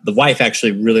 The wife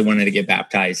actually really wanted to get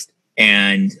baptized,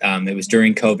 and it was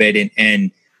during COVID.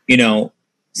 And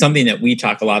something that we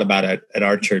talk a lot about at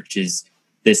our church is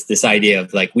this idea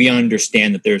of like, we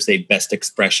understand that there's a best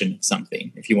expression of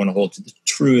something, if you want to hold to the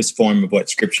truest form of what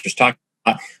Scripture is talking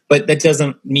about. But that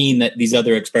doesn't mean that these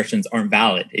other expressions aren't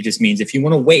valid. It just means if you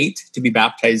want to wait to be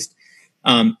baptized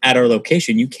at our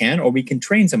location, you can, or we can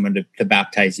train someone to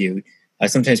baptize you.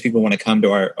 Sometimes people want to come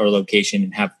to our location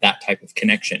and have that type of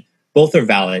connection. Both are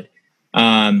valid.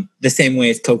 The same way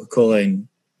as Coca-Cola and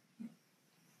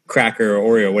cracker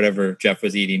or Oreo, whatever Jeff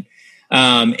was eating.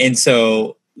 And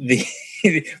so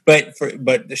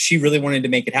but she really wanted to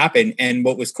make it happen. And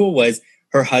what was cool was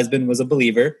her husband was a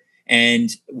believer,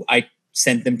 and I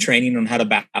sent them training on how to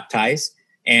baptize.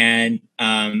 And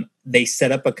they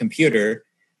set up a computer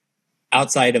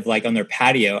outside of like on their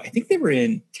patio. I think they were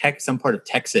in some part of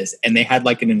Texas, and they had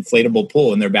like an inflatable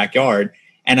pool in their backyard.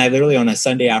 And I literally on a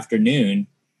Sunday afternoon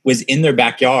was in their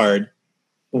backyard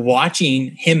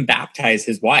watching him baptize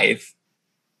his wife.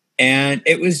 And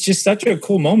it was just such a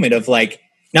cool moment of like,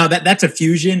 now that's a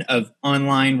fusion of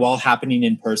online while happening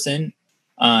in person.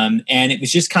 And it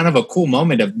was just kind of a cool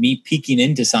moment of me peeking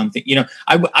into something. You know,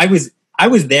 I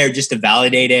was there just to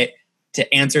validate it,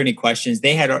 to answer any questions.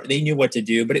 They knew what to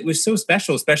do, but it was so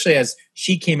special, especially as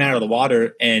she came out of the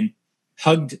water and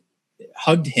hugged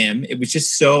him. It was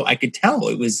just so, I could tell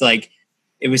it was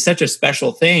such a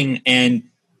special thing. And,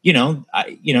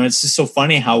 it's just so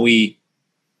funny how we,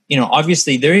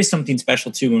 obviously there is something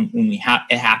special too when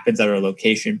it happens at our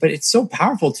location, but it's so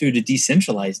powerful too to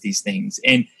decentralize these things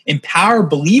and empower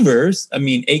believers. I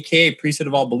mean, AKA priesthood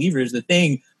of all believers, the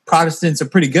thing Protestants are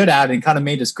pretty good at and kind of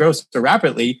made us grow so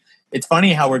rapidly. It's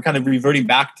funny how we're kind of reverting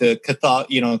back to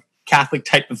Catholic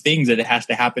type of things, that it has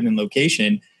to happen in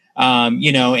location. And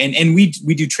we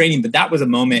do training, but that was a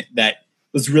moment that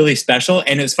was really special.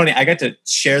 And it was funny. I got to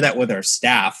share that with our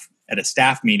staff at a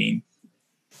staff meeting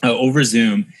over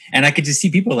Zoom. And I could just see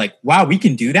people like, wow, we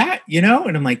can do that, And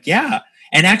I'm like, yeah.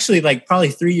 And actually, like probably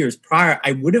 3 years prior,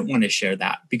 I wouldn't want to share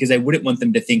that because I wouldn't want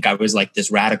them to think I was like this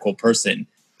radical person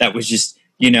that was just,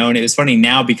 and it was funny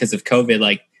now because of COVID,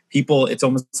 like people, it's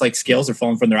almost like scales are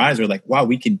falling from their eyes. We're like, wow,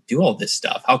 we can do all this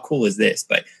stuff. How cool is this?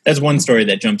 But that's one story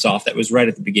that jumps off that was right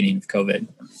at the beginning of COVID.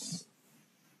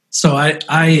 So and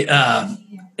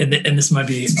this might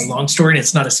be a long story, and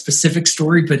it's not a specific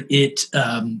story, but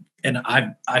and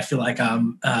I feel like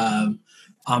I'm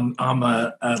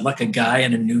like a guy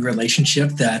in a new relationship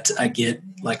that I get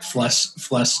like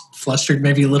flustered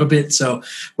maybe a little bit. So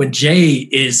when Jay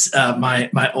is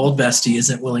my old bestie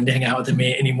isn't willing to hang out with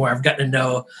me anymore, I've gotten to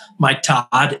know Mike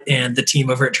Todd and the team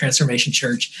over at Transformation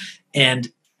Church, and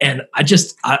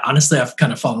honestly, I've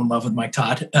kind of fallen in love with Mike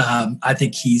Todd. I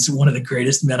think he's one of the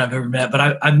greatest men I've ever met.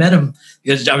 But I met him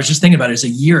because I was just thinking about it. It was a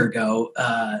year ago,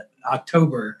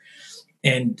 October,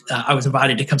 and I was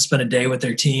invited to come spend a day with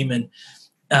their team, and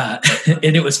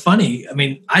it was funny. I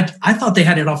mean, I thought they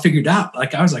had it all figured out.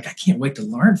 Like I was like, I can't wait to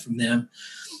learn from them.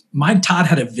 Mike Todd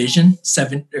had a vision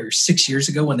 7 or 6 years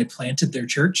ago when they planted their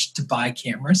church to buy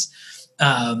cameras.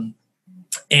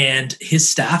 And his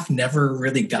staff never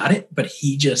really got it, but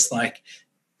he just like,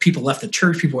 people left the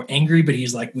church, people were angry, but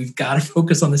he's like, we've got to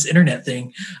focus on this internet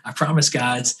thing. I promise,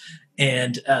 guys.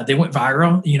 And they went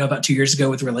viral, about 2 years ago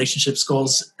with Relationship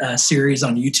Skulls series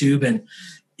on YouTube. And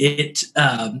it,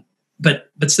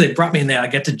 but so they brought me in there.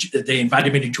 They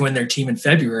invited me to join their team in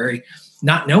February,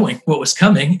 not knowing what was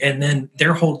coming. And then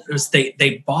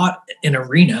they bought an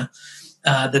arena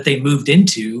that they moved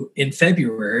into in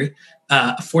February,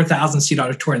 a 4,000 seat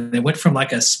auditorium. They went from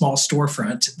like a small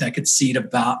storefront that could seat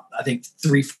about, I think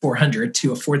 300-400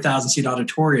 to a 4,000 seat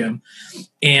auditorium.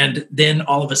 And then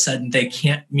all of a sudden they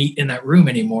can't meet in that room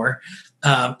anymore.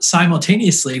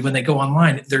 Simultaneously, when they go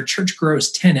online, their church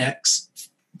grows 10x.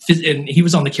 And he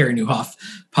was on the Carrie Newhoff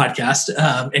podcast,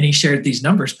 and he shared these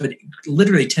numbers, but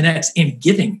literally 10x, and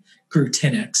giving grew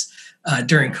 10x.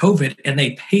 During COVID, and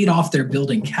they paid off their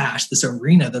building cash, this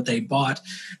arena that they bought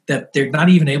that they're not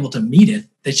even able to meet in.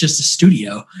 It's just a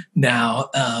studio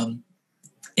now.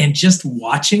 And just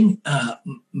watching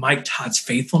Mike Todd's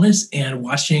faithfulness and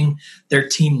watching their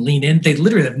team lean in. They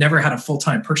literally have never had a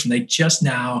full-time person. They're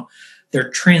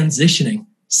transitioning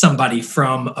somebody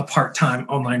from a part-time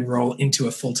online role into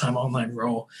a full-time online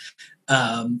role.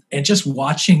 And just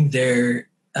watching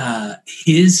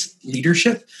his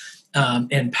leadership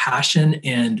and passion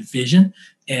and vision,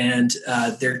 and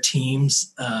their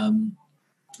teams,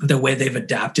 the way they've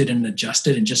adapted and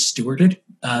adjusted and just stewarded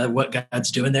what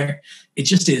God's doing there. It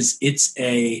just is. It's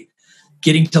a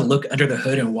getting to look under the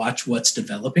hood and watch what's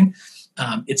developing.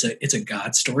 It's a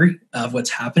God story of what's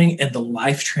happening and the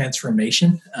life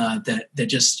transformation that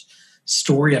just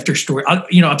story after story.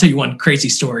 I'll tell you one crazy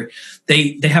story.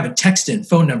 They have a text-in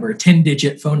phone number, a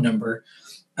 10-digit phone number.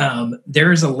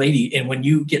 there is a lady, and when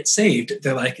you get saved,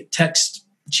 they're like, text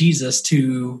Jesus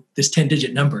to this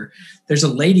 10-digit number. There's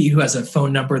a lady who has a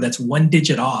phone number that's 1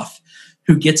 digit off,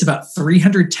 who gets about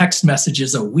 300 text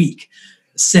messages a week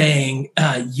saying,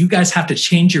 you guys have to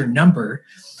change your number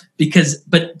because,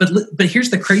 but here's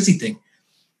the crazy thing.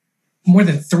 More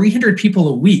than 300 people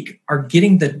a week are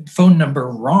getting the phone number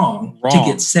wrong to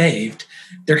get saved.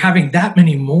 They're having that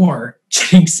many more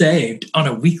getting saved on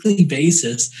a weekly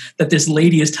basis, that this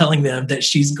lady is telling them that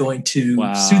she's going to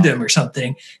sue them or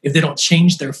something if they don't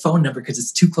change their phone number because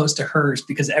it's too close to hers,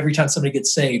 because every time somebody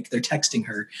gets saved, they're texting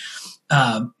her.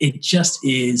 It just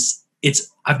is,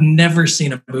 I've never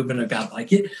seen a movement of God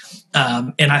like it.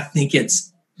 And I think it's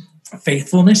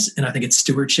faithfulness, and I think it's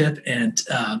stewardship and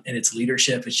it's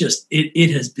leadership. It's just,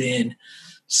 it has been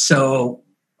so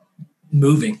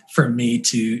moving for me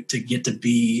to get to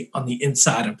be on the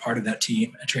inside and part of that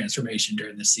team at Transformation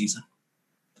during this season.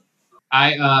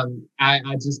 I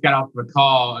just got off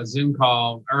of a Zoom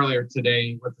call earlier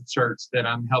today with the church that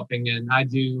I'm helping in. I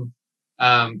do,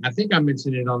 I think I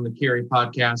mentioned it on the Carey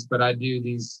podcast, but I do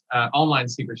these online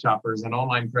secret shoppers and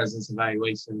online presence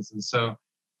evaluations. And so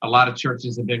a lot of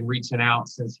churches have been reaching out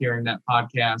since hearing that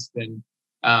podcast, and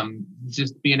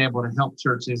just being able to help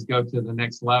churches go to the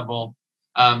next level.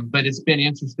 But it's been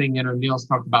interesting. Nils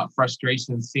talked about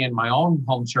frustration seeing my own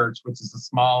home church, which is a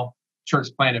small church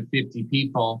plant of 50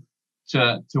 people,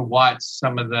 to watch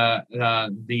some of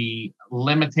the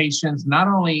limitations, not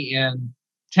only in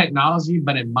technology,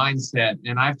 but in mindset.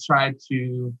 And I've tried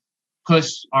to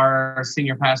push our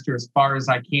senior pastor as far as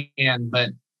I can, but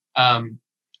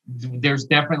there's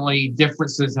definitely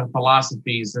differences in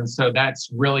philosophies. And so that's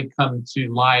really come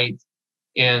to light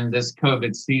in this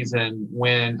COVID season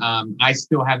when I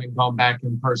still haven't gone back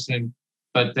in person,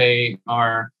 but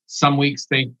some weeks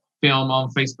they film on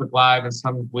Facebook Live and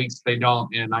some weeks they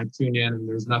don't. And I tune in and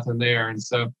there's nothing there. And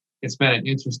so it's been an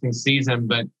interesting season.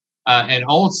 But an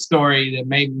old story that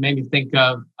made me think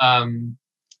of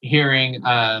hearing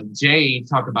Jay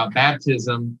talk about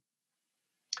baptism.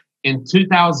 In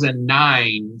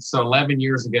 2009, so 11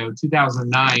 years ago,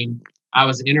 2009, I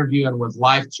was interviewing with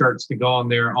Life Church to go on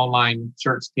their online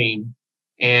church team.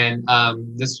 And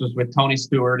this was with Tony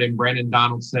Stewart and Brandon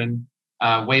Donaldson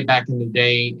way back in the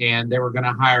day. And they were going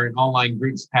to hire an online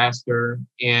groups pastor.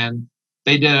 And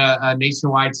they did a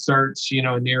nationwide search,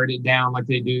 narrowed it down like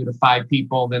they do to 5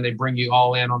 people. Then they bring you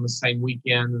all in on the same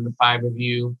weekend, and the 5 of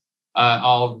you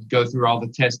all go through all the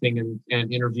testing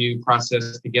and interview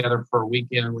process together for a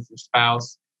weekend with your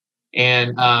spouse.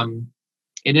 And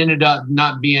it ended up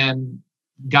not being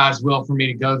God's will for me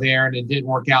to go there, and it didn't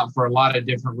work out for a lot of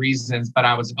different reasons, but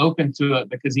I was open to it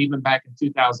because even back in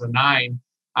 2009,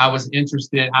 I was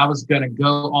interested. I was going to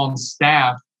go on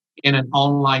staff in an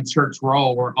online church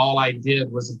role where all I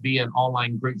did was be an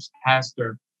online groups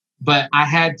pastor. But I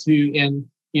had to, and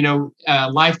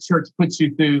Life Church puts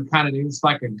you through it's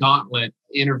like a gauntlet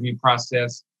interview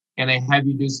process, and they have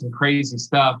you do some crazy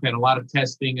stuff and a lot of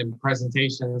testing and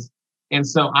presentations. And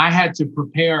so I had to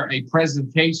prepare a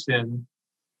presentation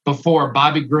before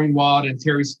Bobby Greenwald and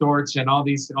Terry Storch and all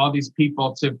these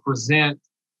people to present.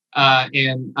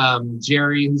 And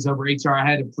Jerry, who's over HR, I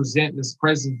had to present this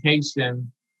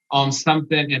presentation on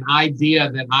an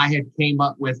idea that I had came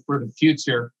up with for the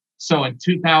future. So in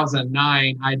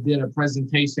 2009, I did a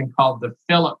presentation called the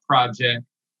Philip Project,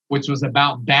 which was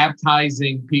about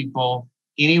baptizing people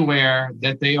anywhere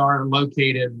that they are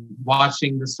located,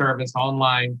 watching the service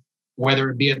online, whether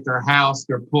it be at their house,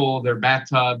 their pool, their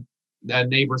bathtub, a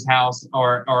neighbor's house,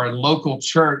 or a local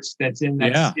church that's in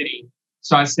that city.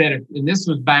 So I said, and this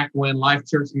was back when Life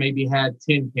Church maybe had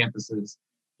 10 campuses,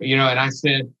 and I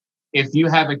said, if you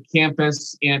have a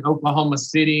campus in Oklahoma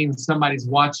City and somebody's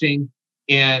watching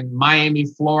in Miami,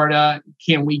 Florida,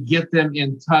 can we get them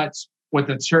in touch with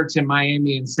a church in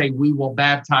Miami and say, we will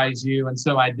baptize you? And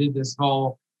so I did this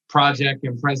whole project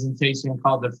and presentation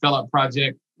called the Philip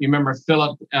Project. You remember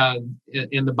Philip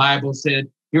in the Bible said,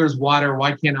 here's water,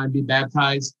 why can't I be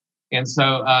baptized? And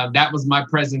so that was my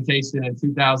presentation in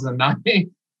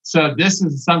 2009. So this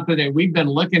is something that we've been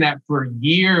looking at for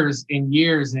years and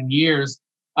years and years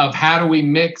of how do we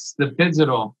mix the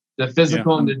physical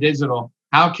and the digital?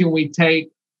 How can we take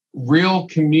real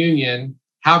communion?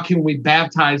 How can we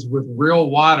baptize with real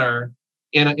water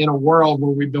in a world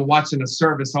where we've been watching a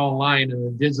service online in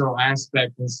the digital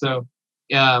aspect? And so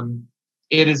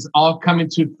it is all coming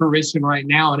to fruition right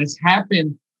now. And it's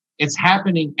happening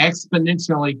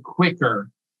exponentially quicker.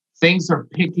 Things are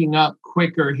picking up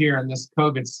quicker here in this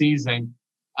COVID season.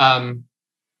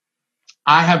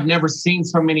 I have never seen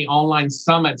so many online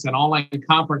summits and online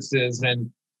conferences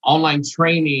and online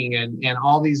training and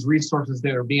all these resources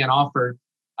that are being offered.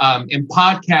 And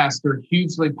podcasts are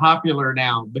hugely popular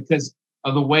now because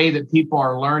of the way that people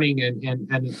are learning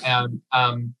and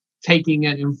taking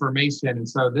in information. And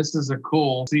so this is a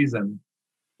cool season.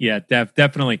 Yeah,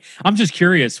 definitely. I'm just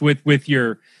curious with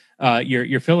your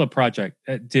Philip project.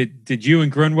 Did you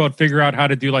and Grunwald figure out how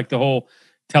to do like the whole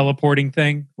teleporting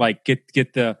thing? Like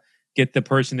get the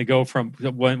person to go from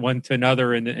one to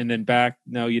another and then back?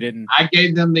 No, you didn't. I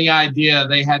gave them the idea.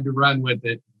 They had to run with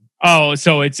it. Oh,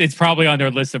 so it's probably on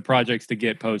their list of projects to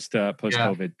get post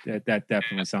COVID. That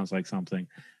definitely sounds like something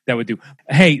that would do.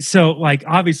 Hey, so like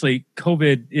obviously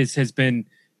COVID has been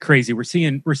crazy. We're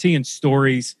seeing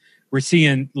stories. We're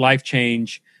seeing life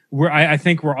change. I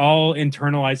think we're all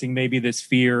internalizing maybe this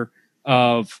fear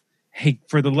of, hey,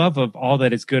 for the love of all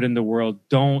that is good in the world,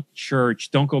 don't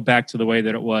go back to the way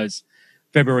that it was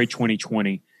February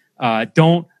 2020.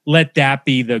 Don't let that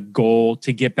be the goal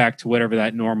to get back to whatever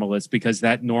that normal is, because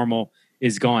that normal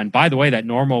is gone. By the way, that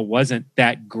normal wasn't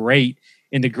that great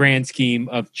in the grand scheme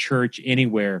of church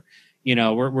anywhere. You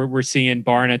know, we're seeing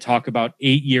Barna talk about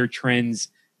 8-year trends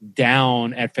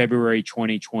down at February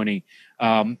 2020.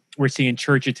 We're seeing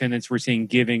church attendance, we're seeing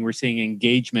giving, we're seeing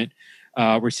engagement,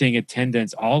 we're seeing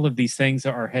attendance. All of these things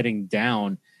are heading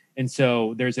down. And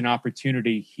so there's an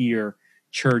opportunity here,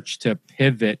 church, to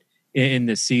pivot in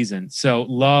this season. So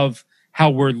love how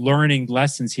we're learning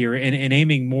lessons here and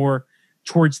aiming more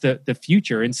towards the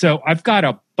future. And so I've got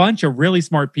a bunch of really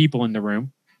smart people in the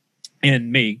room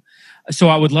and me. So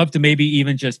I would love to maybe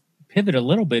even just pivot a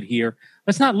little bit here.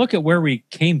 Let's not look at where we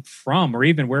came from or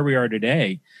even where we are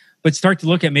today, but start to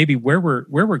look at maybe where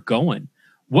we're going.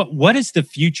 What does the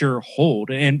future hold?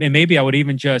 And maybe I would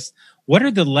even just, what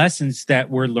are the lessons that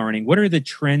we're learning? What are the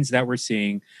trends that we're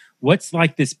seeing? What's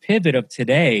like this pivot of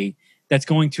today that's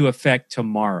going to affect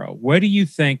tomorrow? What do you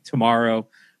think tomorrow,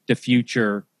 the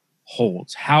future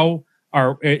holds?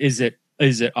 Is it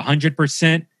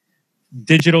 100%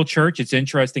 digital church? It's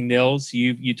interesting, Nils.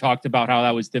 You talked about how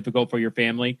that was difficult for your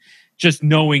family. Just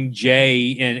knowing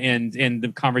Jay and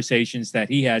the conversations that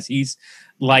he's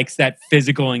likes that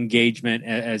physical engagement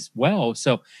as well.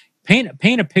 So paint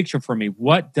a picture for me.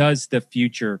 What does the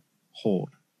future hold?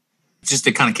 Just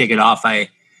to kind of kick it off, I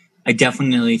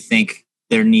definitely think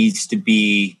there needs to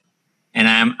be, and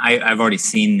I've already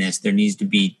seen this, there needs to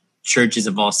be churches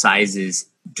of all sizes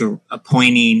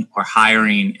appointing or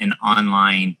hiring an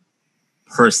online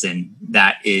person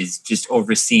that is just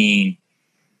overseeing.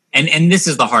 And this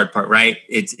is the hard part, right?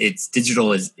 It's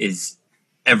digital is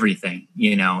everything,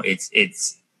 you know,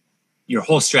 it's your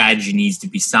whole strategy needs to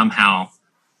be somehow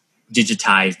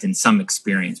digitized in some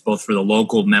experience, both for the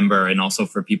local member and also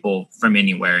for people from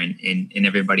anywhere and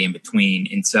everybody in between.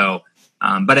 And so,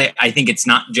 but I think it's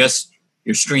not just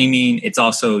your streaming, it's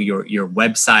also your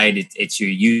website, it's your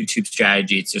YouTube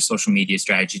strategy, it's your social media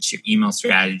strategy, it's your email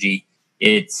strategy,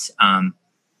 it's,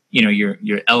 your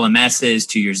LMSs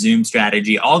to your Zoom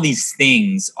strategy. All these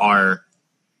things are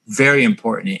very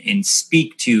important and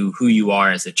speak to who you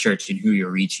are as a church and who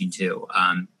you're reaching to.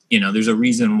 There's a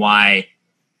reason why,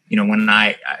 when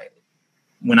I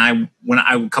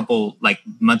a couple like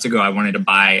months ago, I wanted to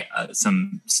buy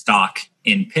some stock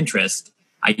in Pinterest.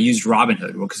 I used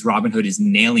Robinhood because Robinhood is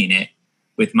nailing it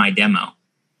with my demo.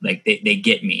 Like they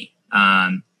get me.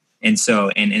 And so,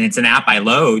 and it's an app I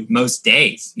load most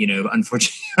days,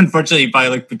 unfortunately, if I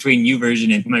look between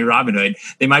YouVersion and my Robinhood,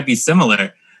 they might be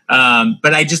similar.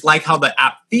 But I just like how the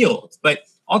app feels. But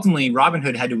ultimately,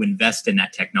 Robinhood had to invest in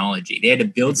that technology. They had to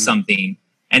build something.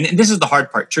 And this is the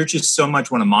hard part. Churches so much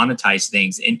want to monetize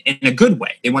things in a good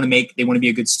way. They want to be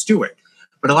a good steward.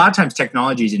 But a lot of times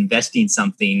technology is investing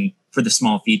something for the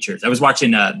small features. I was watching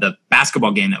the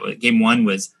basketball game. Game 1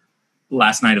 was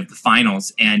last night of the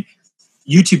finals. And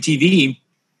YouTube TV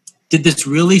did this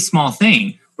really small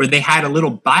thing where they had a little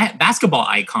basketball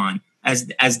icon as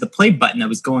the play button that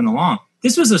was going along.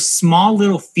 This was a small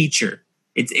little feature.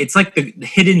 It's like the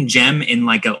hidden gem in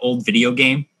like an old video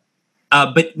game.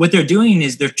 But what they're doing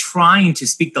is they're trying to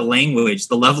speak the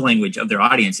love language of their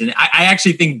audience. And I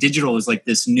actually think digital is like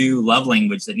this new love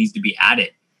language that needs to be added.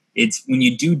 It's when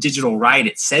you do digital right,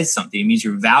 it says something. It means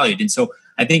you're valued. And so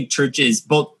I think churches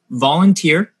both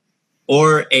volunteer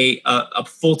or a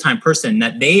full-time person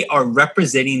that they are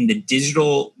representing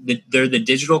they're the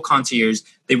digital concierge.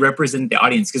 They represent the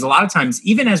audience. Because a lot of times,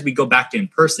 even as we go back to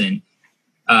in-person,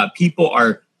 people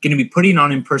are going to be putting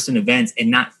on in-person events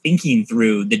and not thinking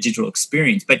through the digital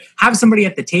experience, but have somebody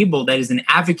at the table that is an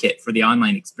advocate for the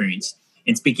online experience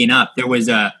and speaking up. There's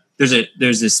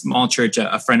a small church,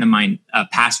 a friend of mine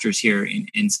pastors here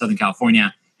in Southern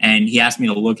California, and he asked me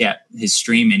to look at his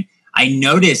stream, and I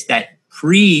noticed that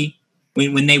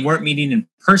when they weren't meeting in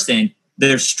person,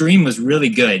 their stream was really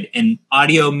good and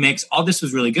audio mix, all this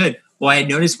was really good. Well, I had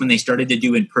noticed when they started to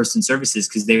do in-person services,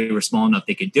 because they were small enough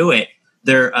they could do it,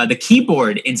 the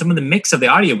keyboard and some of the mix of the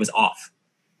audio was off.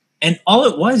 And all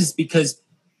it was is because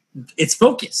it's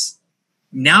focus.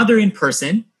 Now they're in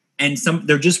person and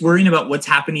they're just worrying about what's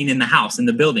happening in the house, in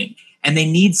the building. And they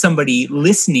need somebody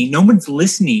listening. No one's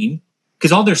listening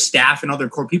because all their staff and all their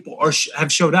core people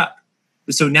have showed up.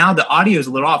 So now the audio is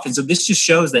a little off. And so this just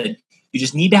shows that you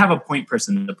just need to have a point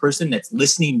person, the person that's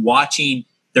listening, watching,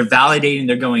 they're validating,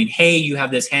 they're going, hey, you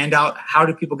have this handout. How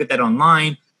do people get that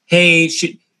online? Hey,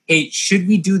 should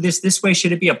we do this way?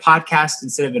 Should it be a podcast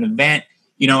instead of an event?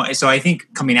 So I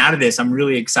think coming out of this, I'm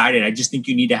really excited. I just think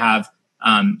you need to have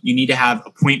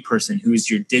a point person who is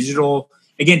your digital.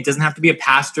 Again, it doesn't have to be a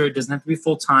pastor. It doesn't have to be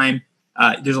full-time.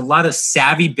 There's a lot of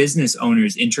savvy business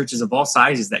owners in churches of all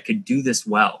sizes that could do this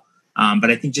well.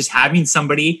 But I think just having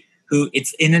somebody who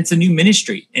it's a new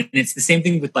ministry. And it's the same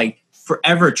thing with like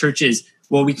forever churches.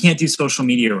 Well, we can't do social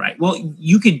media right. Well,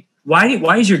 you could,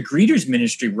 why is your greeters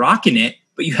ministry rocking it,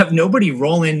 but you have nobody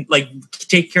rolling, like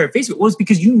take care of Facebook? Well, it's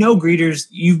because greeters,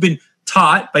 you've been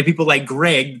taught by people like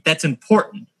Greg, that's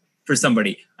important for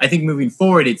somebody. I think moving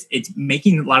forward, it's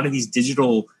making a lot of these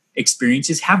digital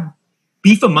experiences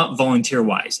beef them up volunteer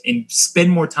wise and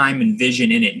spend more time and vision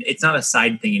in it. It's not a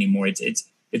side thing anymore.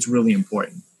 It's really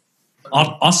important.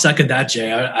 I'll second that,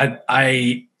 Jay.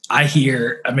 I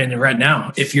hear, right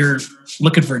now, if you're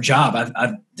looking for a job,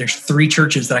 there's 3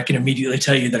 churches that I can immediately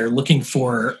tell you that are looking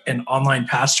for an online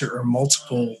pastor or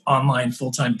multiple online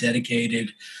full-time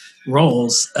dedicated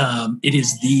roles. It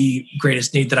is the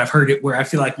greatest need that I've heard it, where I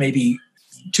feel like maybe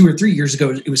 2 or 3 years ago,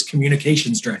 it was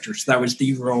communications director. So that was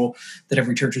the role that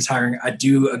every church was hiring. I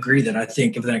do agree that I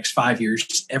think over the next 5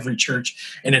 years, every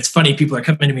church, and it's funny, people are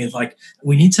coming to me with like,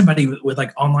 we need somebody with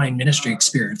like online ministry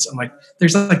experience. I'm like,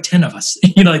 there's like 10 of us,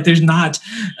 there's not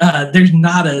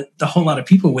a whole lot of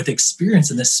people with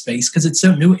experience in this space because it's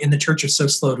so new and the church is so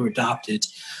slow to adopt it.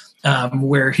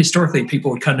 Where historically people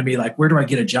would come to me like, where do I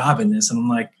get a job in this? And I'm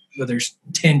like, well, there's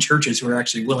 10 churches who are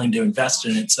actually willing to invest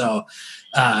in it. So,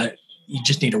 you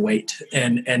just need to wait.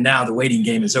 And now the waiting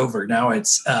game is over. Now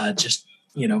it's just,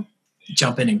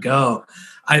 jump in and go.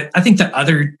 I think the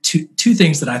other two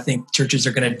things that I think churches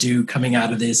are going to do coming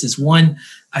out of this is, one,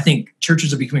 I think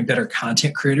churches are becoming better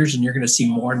content creators, and you're going to see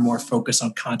more and more focus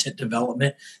on content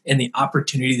development and the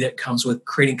opportunity that comes with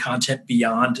creating content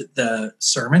beyond the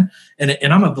sermon.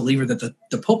 And I'm a believer that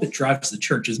the pulpit drives the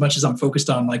church. As much as I'm focused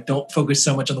on like, don't focus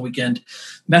so much on the weekend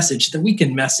message, the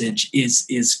weekend message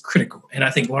is critical. And I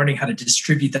think learning how to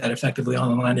distribute that effectively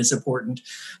online is important.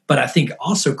 But I think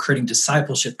also creating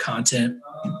discipleship content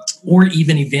or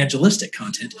even evangelistic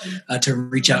content to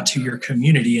reach out to your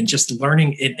community and just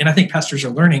learning it. And I think pastors are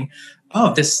learning,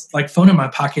 this like phone in my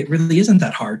pocket really isn't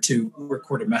that hard to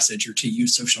record a message or to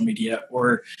use social media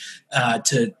or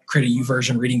to create a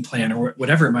YouVersion reading plan or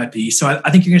whatever it might be. So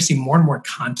I think you're going to see more and more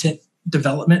content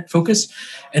development focus.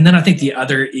 And then I think the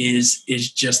other is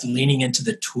just leaning into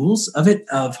the tools of it.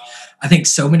 I think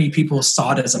so many people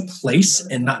saw it as a place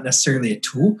and not necessarily a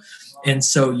tool. And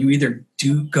so you either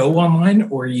do go online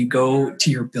or you go to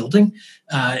your building.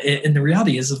 And the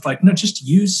reality is like, no, just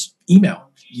use email,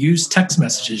 use text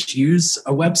messages, use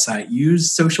a website,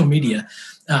 use social media,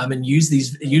 and use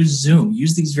Zoom,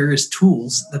 use these various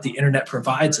tools that the internet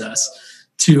provides us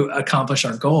to accomplish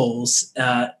our goals.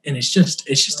 And it's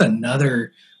just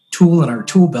another tool in our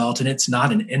tool belt, and it's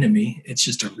not an enemy. It's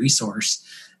just a resource.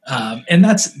 And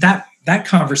that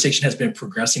conversation has been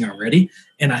progressing already.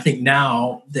 And I think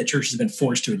now that church has been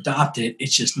forced to adopt it,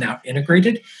 it's just now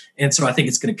integrated. And so I think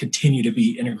it's going to continue to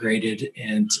be integrated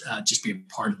and just be a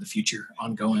part of the future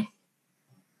ongoing.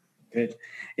 Good.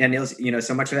 Yeah, Nils,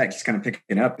 so much of that, just kind of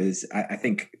picking up, is I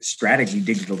think strategy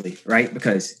digitally, right?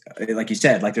 Because like you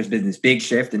said, like there's been this big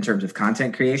shift in terms of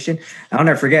content creation. I'll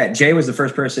never forget, Jay was the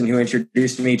first person who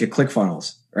introduced me to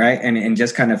ClickFunnels, right? And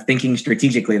just kind of thinking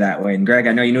strategically that way. And Greg,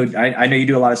 I know you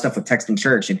do a lot of stuff with Texting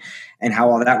Church and how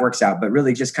all that works out, but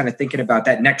really just kind of thinking about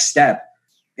that next step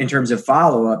in terms of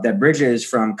follow-up that bridges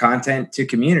from content to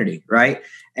community, right?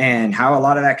 And how a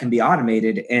lot of that can be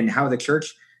automated, and how the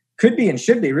church could be and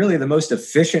should be really the most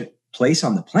efficient place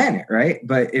on the planet, right?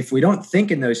 But if we don't think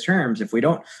in those terms, if we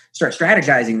don't start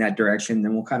strategizing that direction,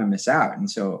 then we'll kind of miss out. And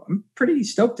so I'm pretty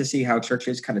stoked to see how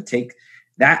churches kind of take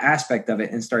that aspect of it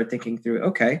and start thinking through,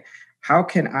 okay, how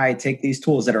can I take these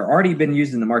tools that are already been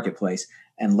used in the marketplace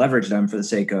and leverage them for the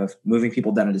sake of moving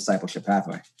people down a discipleship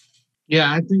pathway?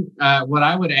 Yeah, I think what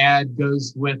I would add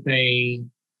goes with a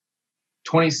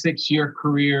 26-year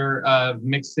career of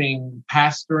mixing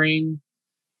pastoring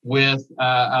with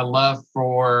a love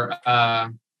for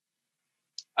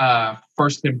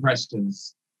first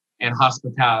impressions and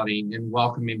hospitality and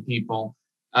welcoming people.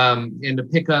 And to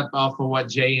pick up off of what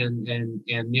Jay and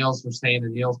Nils were saying,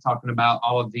 and Nils talking about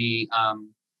all of the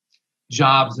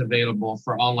jobs available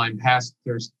for online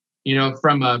pastors,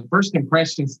 from a first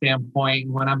impression standpoint,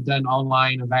 when I've done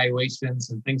online evaluations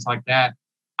and things like that,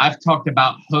 I've talked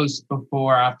about hosts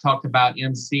before, I've talked about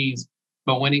MCs,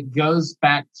 but when it goes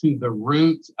back to the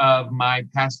root of my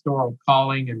pastoral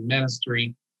calling and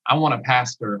ministry, I want a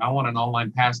pastor. I want an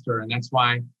online pastor. And that's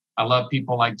why I love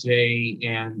people like Jay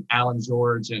and Alan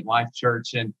George at Life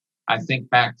Church. And I think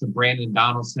back to Brandon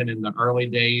Donaldson in the early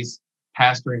days,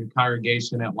 pastoring the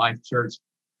congregation at Life Church.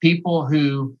 People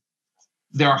who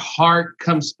their heart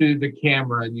comes through the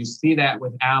camera. And you see that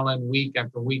with Alan week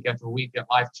after week after week at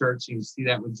Life Church. And you see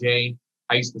that with Jay.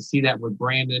 I used to see that with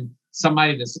Brandon.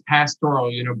 Somebody that's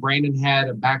pastoral. Brandon had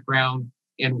a background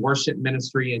in worship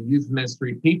ministry and youth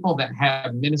ministry. People that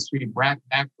have ministry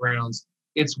backgrounds.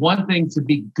 It's one thing to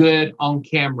be good on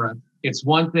camera. It's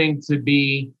one thing to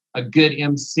be a good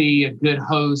MC, a good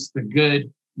host, a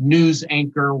good news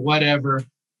anchor, whatever.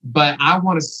 But I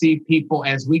want to see people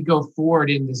as we go forward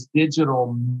in this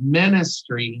digital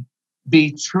ministry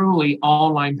be truly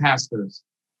online pastors,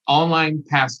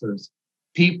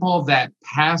 people that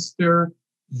pastor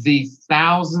the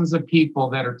thousands of people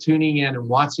that are tuning in and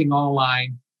watching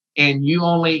online. And you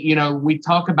only, we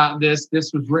talk about this.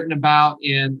 This was written about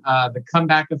in The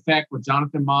Comeback Effect with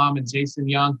Jonathan Baum and Jason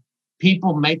Young.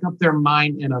 People make up their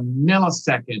mind in a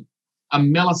millisecond,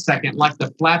 like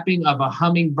the flapping of a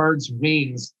hummingbird's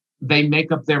wings. They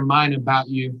make up their mind about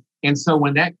you. And so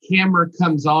when that camera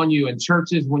comes on you in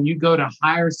churches, when you go to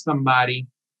hire somebody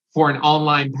for an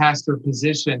online pastor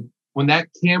position, when that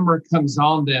camera comes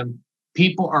on them,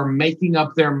 people are making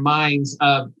up their minds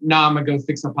of, no, I'm going to go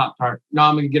fix a Pop-Tart. No,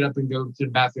 I'm going to get up and go to the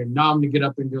bathroom. No, I'm going to get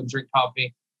up and go drink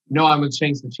coffee. No, I'm going to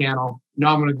change the channel. No,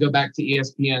 I'm going to go back to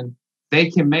ESPN.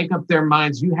 They can make up their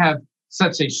minds. You have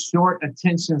such a short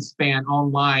attention span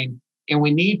online, and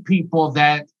we need people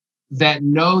that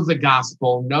know the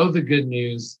gospel, know the good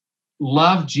news,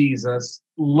 love Jesus,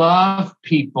 love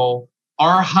people,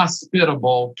 are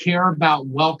hospitable, care about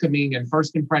welcoming and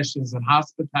first impressions and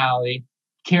hospitality,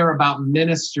 care about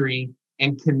ministry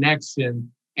and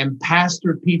connection, and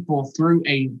pastor people through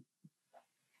a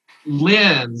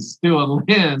lens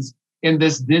in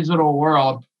this digital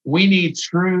world. We need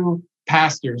true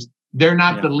pastors. They're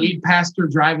not the lead pastor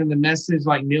driving the message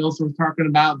like Nils was talking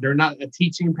about. They're not a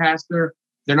teaching pastor.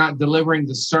 They're not delivering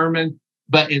the sermon.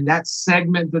 But in that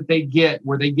segment that they get,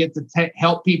 where they get to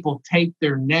help people take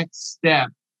their next step,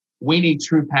 we need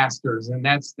true pastors. And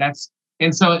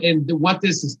what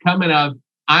this is coming of,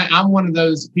 I'm one of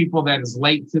those people that is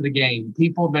late to the game.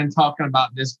 People have been talking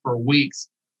about this for weeks,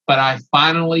 but I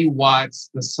finally watched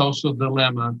The Social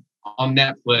Dilemma on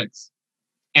Netflix.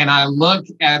 And I look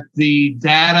at the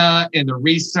data and the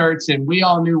research, and we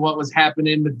all knew what was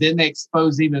happening, but then they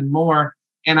expose even more.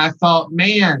 And I thought,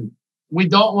 man, we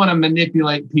don't want to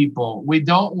manipulate people. We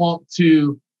don't want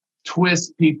to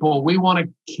twist people. We want to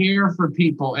care for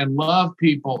people and love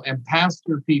people and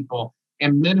pastor people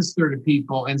and minister to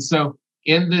people. And so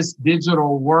in this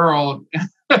digital world,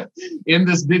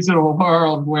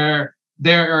 where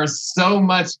there are so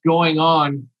much going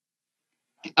on,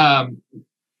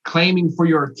 claiming for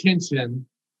your attention,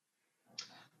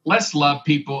 let's love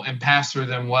people and pastor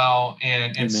them well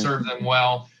and serve them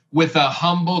well with a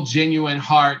humble, genuine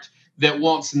heart that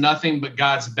wants nothing but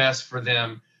God's best for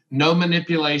them. No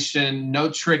manipulation, no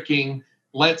tricking.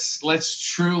 Let's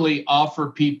truly offer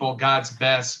people God's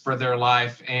best for their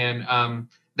life. And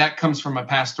that comes from a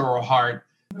pastoral heart.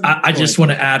 I just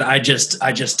want to add, I just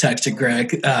texted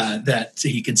Greg that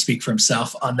he can speak for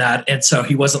himself on that. And so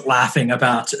he wasn't laughing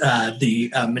about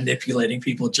the manipulating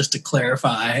people, just to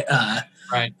clarify.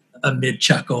 Right. A mid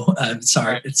chuckle.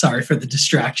 Sorry for the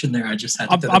distraction there. I just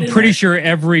had to. I'm pretty sure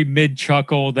every mid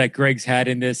chuckle that Greg's had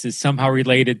in this is somehow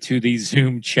related to the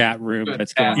Zoom chat room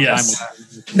that's going on. Yes,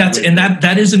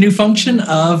 that is a new function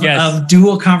of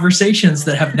dual conversations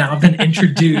that have now been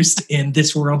introduced in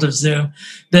this world of Zoom.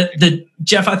 The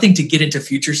Jeff, I think to get into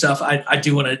future stuff, I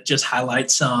do want to just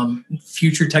highlight some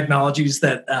future technologies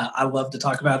that I love to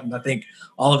talk about, and I think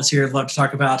all of us here love to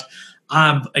talk about.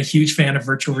 I'm a huge fan of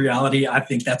virtual reality. I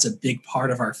think that's a big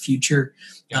part of our future.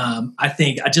 I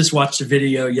think I just watched a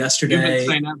video yesterday. You've been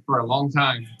saying that for a long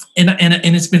time. And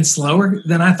it's been slower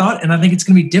than I thought. And I think it's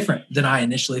going to be different than I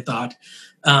initially thought.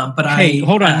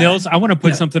 Hold on, Nils. I want to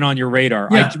put something on your radar.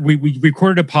 Yeah. We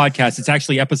recorded a podcast. It's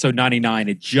actually episode 99.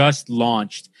 It just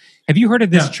launched. Have you heard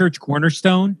of this church,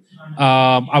 Cornerstone?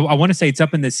 I want to say it's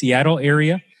up in the Seattle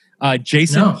area.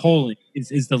 Jason No. Poling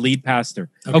is the lead pastor.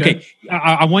 Okay.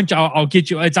 I want you, I'll get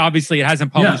you. It's obviously, it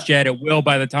hasn't published yet. It will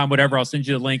by the time, whatever. I'll send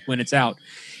you the link when it's out.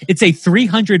 It's a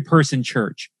 300 person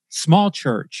church, small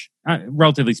church,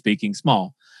 relatively speaking,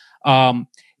 small.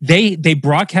 They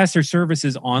broadcast their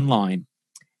services online.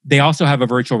 They also have a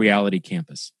virtual reality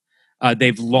campus.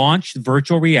 They've launched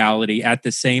virtual reality at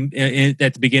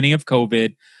the beginning of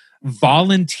COVID,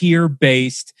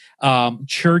 volunteer-based,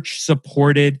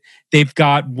 church-supported. They've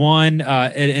got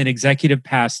an executive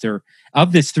pastor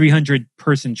of this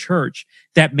 300-person church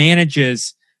that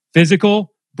manages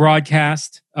physical,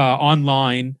 broadcast,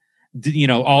 online,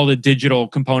 all the digital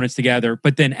components together,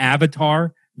 but then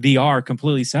avatar, VR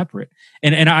completely separate.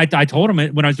 And I told him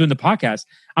when I was doing the podcast,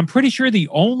 I'm pretty sure the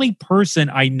only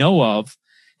person I know of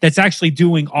that's actually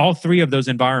doing all three of those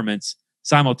environments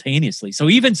simultaneously. So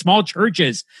even small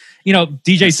churches,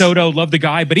 DJ Soto, love the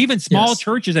guy, but even small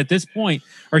churches at this point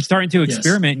are starting to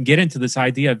experiment and get into this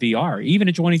idea of VR, even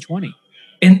in 2020.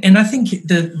 And I think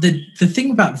the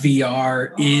thing about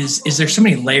VR is there's so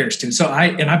many layers to it. So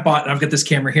I've got this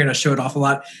camera here and I show it off a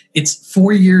lot. It's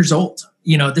 4 years old.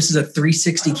 This is a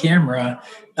 360 camera.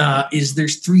 There's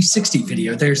 360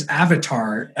 video. There's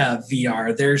avatar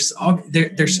VR. There's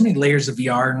so many layers of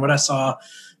VR. And what I saw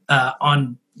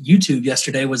on YouTube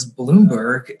yesterday was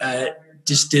Bloomberg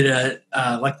just did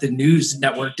the news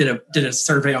network did a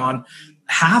survey on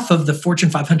half of the Fortune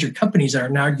 500 companies are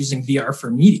now using VR for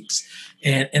meetings,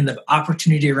 and the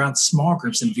opportunity around small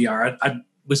groups in VR. I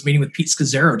was meeting with Pete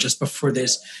Scazzaro just before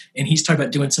this, and he's talking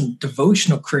about doing some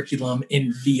devotional curriculum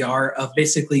in VR of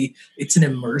basically it's an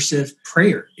immersive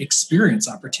prayer experience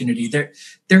opportunity.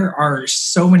 There are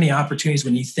so many opportunities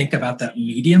when you think about that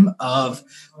medium of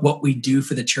what we do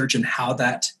for the church and how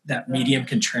that medium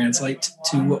can translate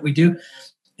to what we do.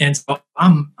 And so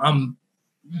I'm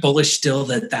bullish still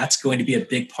that that's going to be a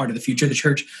big part of the future of the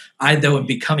church. I, though, am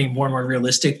becoming more and more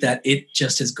realistic that it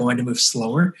just is going to move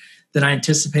slower than I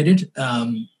anticipated.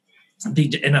 And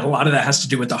a lot of that has to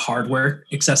do with the hardware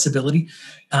accessibility.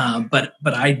 But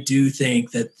I do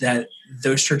think that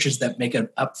those churches that make an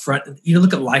upfront,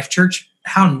 look at Life Church,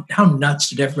 how nuts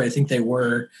did everybody think they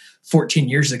were 14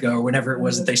 years ago or whenever it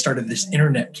was that they started this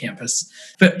internet campus.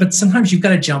 But sometimes you've got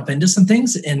to jump into some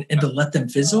things and to let them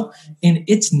fizzle. And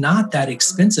it's not that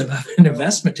expensive of an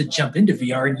investment to jump into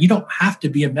VR. And you don't have to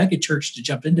be a mega church to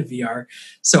jump into VR.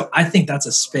 So I think that's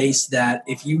a space that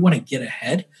if you want to get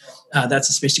ahead, that's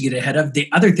a space to get ahead of. The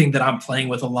other thing that I'm playing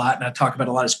with a lot, and I talk about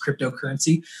a lot, is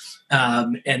cryptocurrency.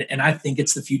 And I think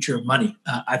it's the future of money.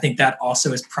 I think that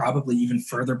also is probably even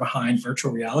further behind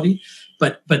virtual reality.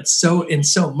 But so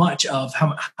much of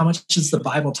how much does the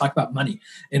Bible talk about money?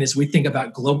 And as we think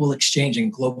about global exchange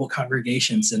and global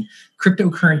congregations, and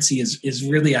cryptocurrency is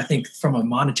really, I think, from a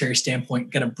monetary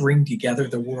standpoint, going to bring together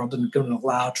the world and going to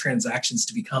allow transactions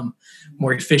to become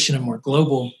more efficient and more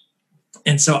global.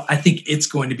 And so I think it's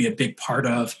going to be a big part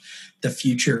of the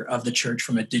future of the church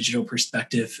from a digital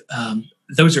perspective.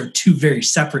 Those are two very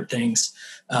separate things,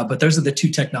 but those are the two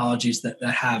technologies that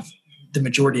have the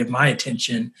majority of my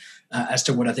attention as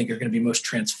to what I think are going to be most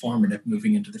transformative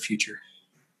moving into the future.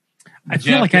 I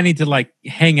feel like I need to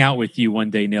hang out with you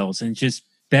one day, Nils, and just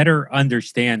better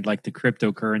understand the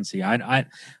cryptocurrency.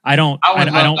 I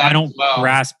don't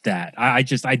grasp that.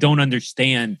 I don't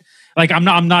understand.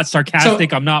 I'm not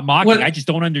sarcastic. I'm not mocking. I just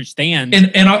don't understand.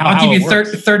 And I'll give you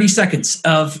 30 seconds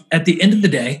of, at the end of the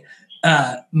day,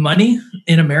 money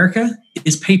in America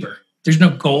is paper. There's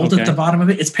no gold at the bottom of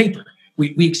it. It's paper.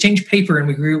 We exchange paper and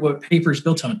we agree what paper is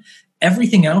built on.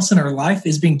 Everything else in our life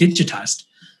is being digitized.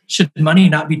 Should money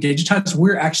not be digitized?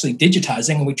 We're actually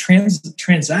digitizing, and we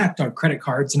transact our credit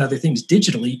cards and other things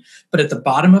digitally, but at the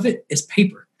bottom of it is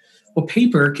paper. Well,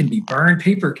 paper can be burned,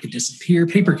 paper can disappear,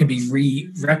 paper can be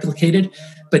replicated,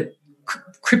 but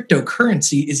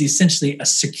cryptocurrency is essentially a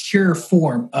secure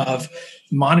form of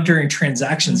monitoring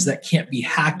transactions that can't be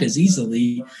hacked as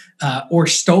easily or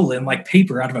stolen like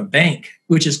paper out of a bank,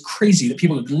 which is crazy that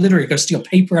people would literally go steal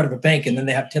paper out of a bank and then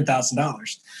they have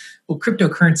 $10,000. Well,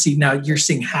 cryptocurrency, now you're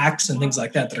seeing hacks and things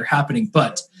like that are happening,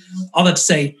 but all that to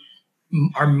say,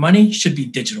 our money should be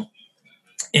digital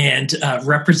and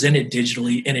represented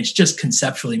digitally, and it's just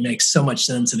conceptually makes so much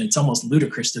sense, and it's almost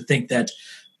ludicrous to think that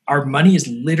our money is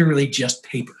literally just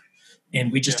paper,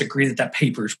 and we just agree that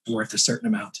paper is worth a certain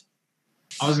amount.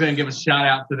 I was going to give a shout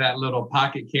out to that little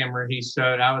pocket camera he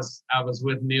showed. I was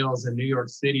with Nils in New York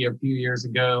City a few years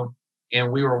ago,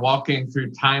 and we were walking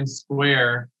through Times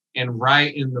Square, and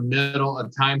right in the middle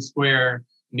of Times Square,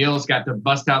 Nils got to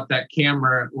bust out that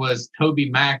camera. It was Toby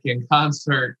Mac in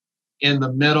concert in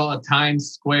the middle of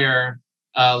Times Square.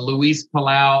 Luis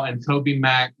Palau and Toby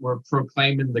Mack were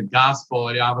proclaiming the gospel.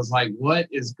 And I was like, what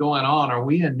is going on? Are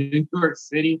we in New York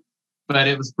City? But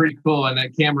it was pretty cool. And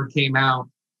that camera came out.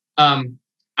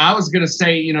 I was going to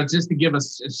say, just to give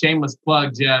us a shameless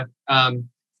plug, Jeff,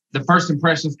 the First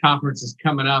Impressions Conference is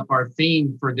coming up. Our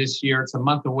theme for this year, it's a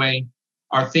month away.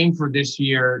 Our theme for this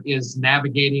year is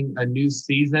navigating a new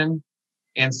season.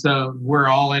 And so we're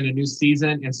all in a new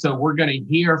season. And so we're going to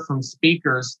hear from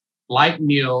speakers like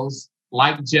Nils,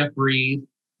 like Jeff Reed,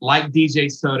 like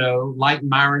DJ Soto, like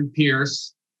Myron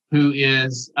Pierce, who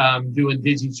is doing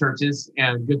Digi Churches,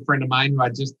 and a good friend of mine who I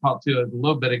just talked to a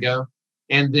little bit ago.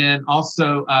 And then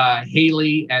also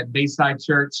Haley at Bayside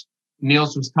Church.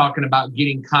 Nils was talking about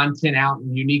getting content out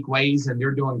in unique ways, and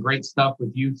they're doing great stuff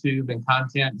with YouTube and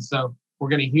content. And so we're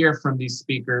going to hear from these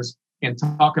speakers and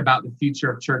talk about the future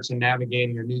of church and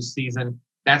navigating a new season.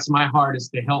 That's my heart, is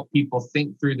to help people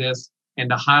think through this and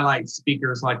to highlight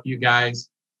speakers like you guys.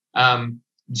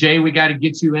 Jay, we got to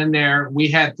get you in there. We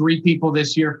had 3 people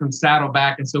this year from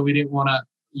Saddleback, and so we didn't want to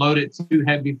load it too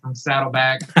heavy from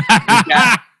Saddleback.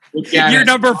 You're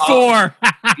number 4.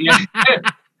 Yeah.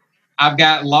 I've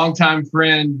got longtime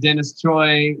friend Dennis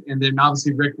Choi, and then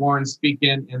obviously Rick Warren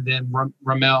speaking, and then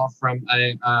Ramel from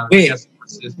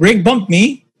Rick bumped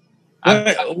me.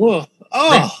 Whoa!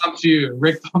 Oh,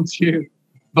 Rick bumped you.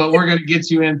 But we're going to get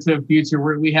you into the future.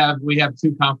 We have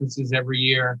 2 conferences every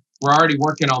year. We're already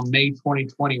working on May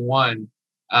 2021.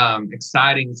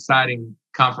 Exciting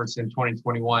conference in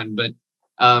 2021.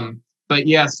 But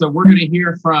yeah, so we're going to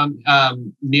hear from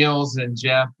Nils and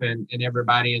Jeff and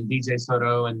everybody, and DJ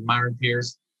Soto and Myron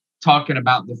Pierce, talking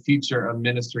about the future of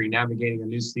ministry, navigating a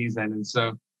new season. And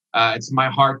so it's my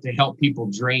heart to help people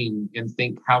dream and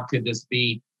think, how could this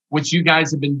be? Which you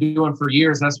guys have been doing for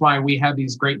years. That's why we have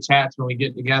these great chats when we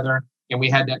get together, and we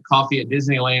had that coffee at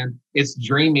Disneyland. It's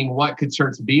dreaming, what could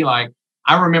church be like?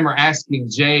 I remember asking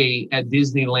Jay at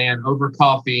Disneyland over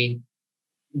coffee,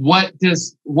 what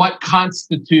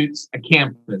constitutes a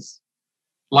campus?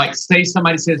 Like, say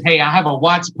somebody says, hey, I have a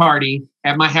watch party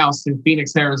at my house in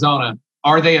Phoenix, Arizona.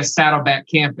 Are they a Saddleback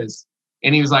campus?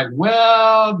 And he was like,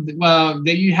 well,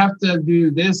 you have to do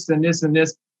this and this and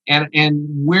this. And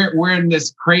we're in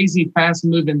this crazy fast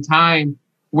moving time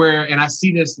where, and I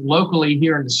see this locally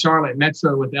here in the Charlotte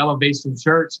Metro with Elevation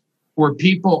Church, where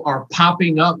people are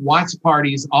popping up watch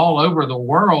parties all over the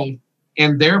world,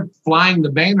 and they're flying the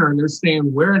banner and they're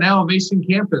saying, we're an Elevation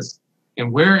campus,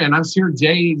 and I'm sure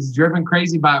Jay's driven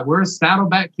crazy by it. We're a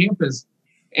Saddleback campus.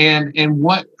 And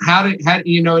how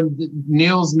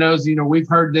Nils knows, we've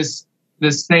heard this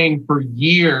saying for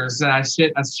years. And I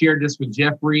shared this with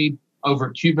Jeff Reed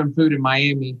over Cuban food in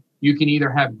Miami. You can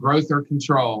either have growth or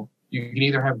control.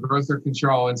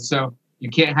 And so you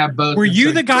can't have both. Were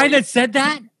you the guy that said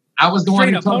that? I was the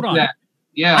one who told you that.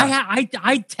 Yeah.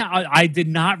 I did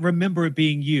not remember it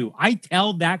being you. I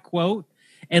tell that quote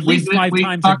at least 5 times a week.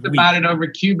 We talked about it over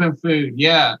Cuban food.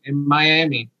 Yeah. In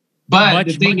Miami. But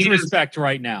much respect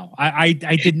right now. I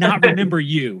did not remember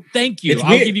you. Thank you.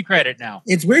 I'll give you credit now.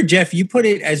 It's weird, Jeff. You put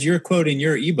it as your quote in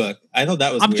your ebook. I thought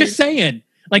that was weird. I'm just saying.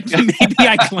 Like, maybe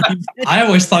I claimed it. I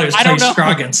always thought it was Clay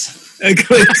Scroggins.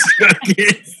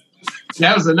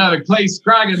 That was another Clay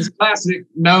Scroggins classic.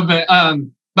 No,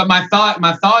 but my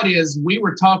thought is, we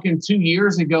were talking 2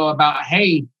 years ago about,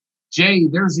 hey, Jay,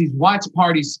 there's these watch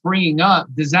parties springing up.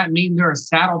 Does that mean they're a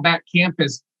Saddleback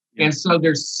campus? Yeah. And so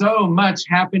there's so much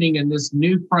happening in this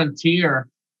new frontier,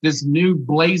 this new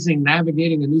blazing,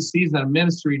 navigating a new season of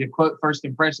ministry, to quote First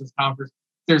Impressions Conference.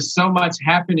 There's so much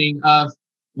happening of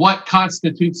what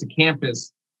constitutes a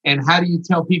campus, and how do you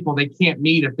tell people they can't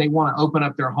meet if they want to open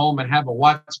up their home and have a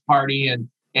watch party, and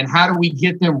how do we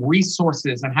get them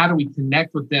resources, and how do we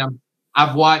connect with them?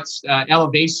 I've watched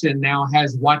Elevation now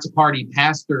has watch party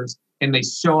pastors, and they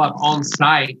show up on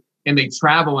site, and they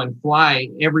travel and fly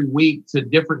every week to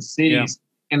different cities,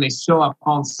 and they show up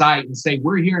on site and say,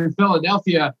 we're here in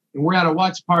Philadelphia and we're at a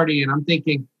watch party. And I'm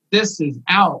thinking, this is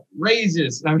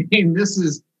outrageous. I mean, this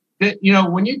is,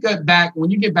 when you get back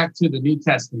to the New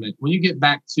Testament, when you get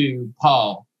back to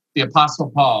Paul, the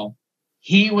Apostle Paul,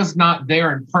 he was not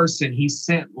there in person. He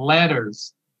sent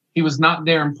letters. He was not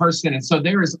there in person. And so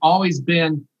there has always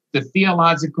been the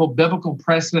theological, biblical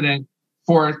precedent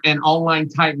for an online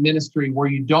type ministry where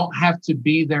you don't have to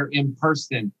be there in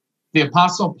person. The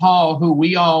Apostle Paul, who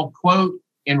we all quote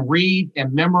and read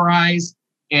and memorize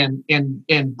and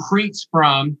preach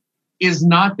from, is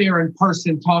not there in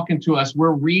person talking to us.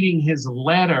 We're reading his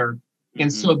letter.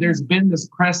 And so there's been this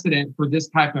precedent for this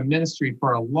type of ministry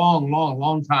for a long, long,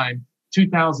 long time,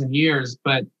 2,000 years.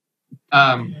 But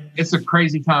It's a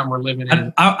crazy time we're living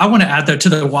in. I want to add though to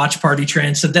the watch party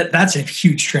trend. So that's a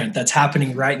huge trend that's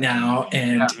happening right now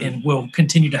and will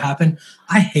continue to happen.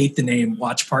 I hate the name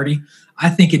watch party. I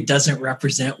think it doesn't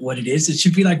represent what it is. It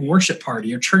should be like worship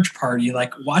party or church party.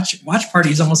 Like watch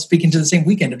party is almost speaking to the same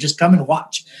weekend of just come and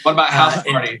watch. What about house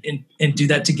party? And do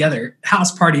that together.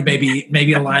 House party maybe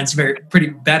aligns pretty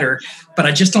better, but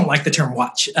I just don't like the term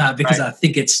watch because I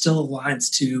think it still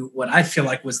aligns to what I feel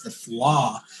like was the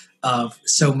flaw of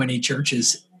so many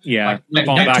churches. Yeah,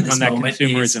 fall back on that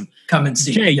consumerism. Come and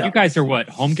see. Jay, you guys are what?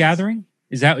 Home gathering?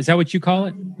 Is that what you call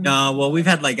it? No, well, we've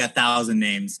had like 1,000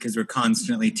 names because we're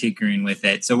constantly tinkering with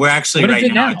it. So we're actually what right is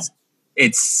it now. now?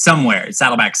 It's somewhere.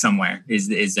 Saddleback somewhere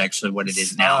is actually what it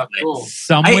is now. Cool.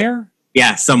 Somewhere?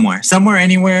 Somewhere,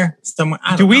 anywhere, somewhere.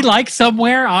 Do we like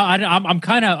somewhere? I'm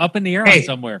kind of up in the air on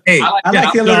somewhere. Hey, I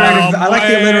like the alliterative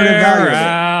value of it.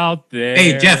 Out there.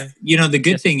 Hey, Jeff. The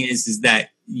good thing is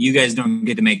that you guys don't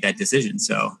get to make that decision.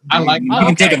 So you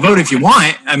can take a vote if you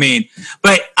want. I mean,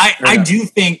 but I do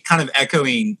think, kind of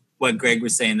echoing what Greg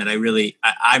was saying, that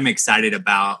I'm excited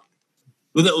about.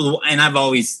 And I've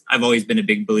always been a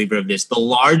big believer of this. The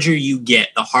larger you get,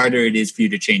 the harder it is for you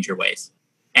to change your ways.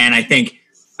 And I think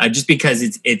just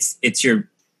because it's your,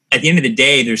 at the end of the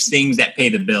day, there's things that pay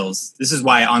the bills. This is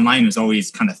why online was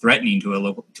always kind of threatening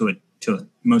to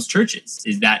most churches,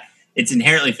 is that it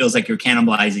inherently feels like you're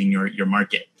cannibalizing your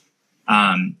market.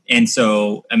 And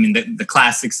so, I mean, the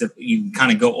classics that you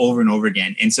kind of go over and over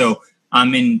again. And so,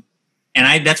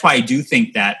 that's why I do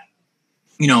think that,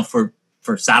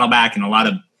 for Saddleback and a lot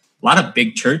of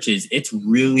big churches, it's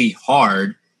really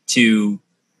hard to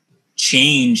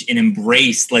change and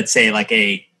embrace, let's say, like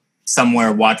a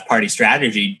somewhere watch party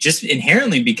strategy, just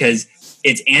inherently because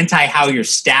it's anti how you're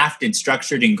staffed and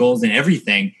structured and goals and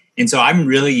everything. And so I'm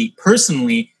really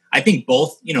personally, I think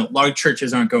both, large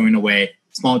churches aren't going away,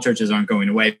 small churches aren't going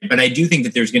away, but I do think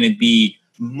that there's going to be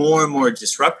more and more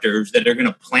disruptors that are going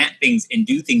to plant things and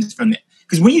do things from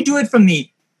because when you do it from the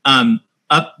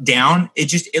up down,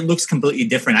 it looks completely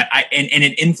different. And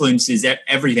it influences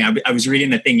everything. I was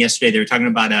reading a thing yesterday. They were talking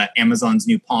about Amazon's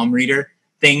new palm reader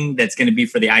thing that's going to be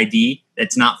for the ID.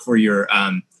 That's not for your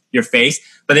face.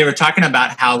 But they were talking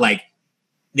about how like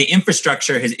the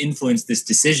infrastructure has influenced this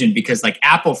decision because like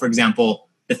Apple, for example,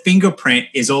 the fingerprint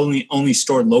is only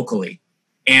stored locally.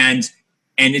 And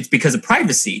it's because of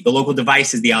privacy. The local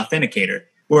device is the authenticator.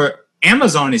 Where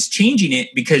Amazon is changing it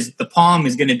because the palm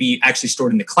is going to be actually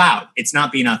stored in the cloud. It's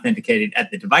not being authenticated at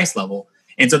the device level.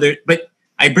 And so but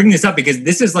I bring this up because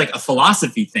this is like a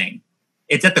philosophy thing.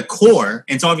 It's at the core.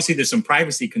 And so obviously there's some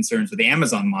privacy concerns with the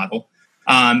Amazon model.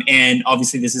 And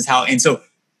obviously this is how, and so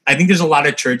I think there's a lot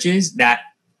of churches that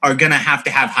are going to have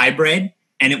hybrid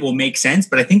and it will make sense.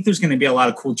 But I think there's going to be a lot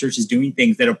of cool churches doing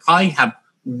things that'll probably have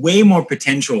way more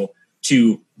potential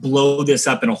to blow this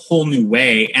up in a whole new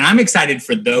way. And I'm excited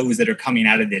for those that are coming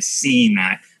out of this, seeing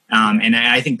that. And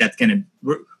I think that's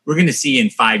we're going to see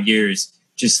in 5 years,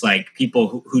 just like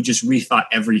people who just rethought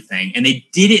everything and they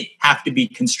didn't have to be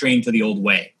constrained to the old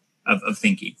way of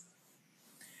thinking.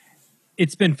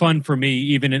 It's been fun for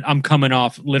me, I'm coming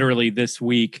off literally this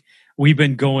week. We've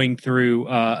been going through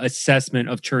assessment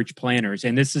of church planners,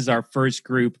 and this is our first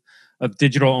group of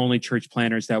digital-only church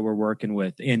planners that we're working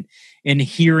with. And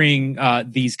hearing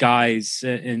these guys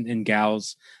and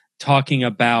gals talking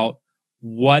about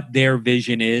what their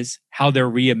vision is, how they're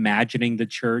reimagining the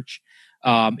church.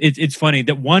 It's funny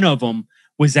that one of them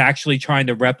was actually trying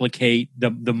to replicate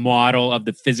the model of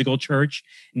the physical church,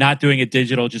 not doing it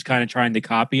digital, just kind of trying to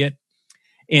copy it.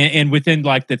 And within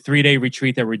like the 3-day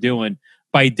retreat that we're doing,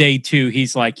 by day 2,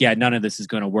 he's like, yeah, none of this is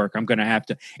going to work. I'm going to have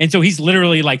to. And so he's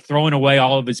literally like throwing away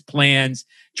all of his plans,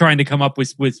 trying to come up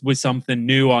with something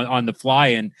new on the fly.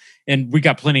 And we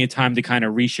got plenty of time to kind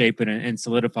of reshape it and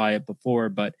solidify it before.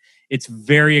 But it's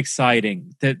very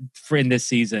exciting for in this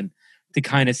season to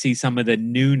kind of see some of the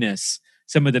newness,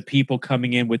 some of the people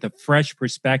coming in with a fresh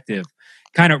perspective,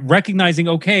 kind of recognizing,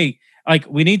 okay, like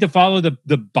we need to follow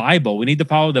the Bible. We need to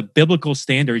follow the biblical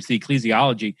standards, the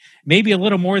ecclesiology, maybe a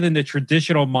little more than the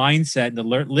traditional mindset and the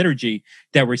liturgy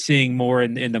that we're seeing more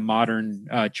in the modern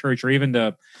church or even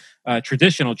the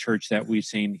traditional church that we've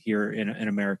seen here in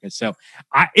America. So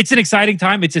it's an exciting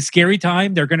time. It's a scary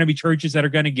time. There are going to be churches that are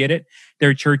going to get it. There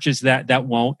are churches that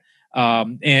won't.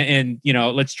 And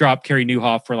let's drop Kerry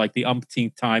Newhoff for like the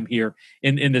umpteenth time here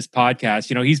in this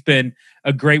podcast. He's been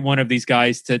a great one of these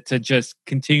guys to just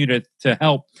continue to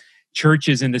help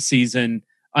churches in the season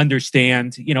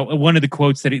understand. One of the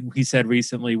quotes that he said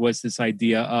recently was this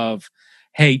idea of,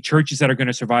 hey, churches that are going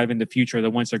to survive in the future are the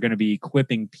ones that are going to be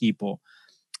equipping people.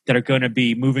 that are going to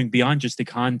be moving beyond just the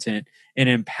content and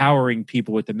empowering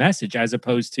people with the message, as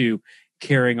opposed to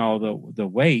carrying all the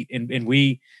weight. And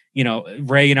we,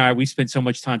 Ray and I, we spent so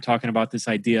much time talking about this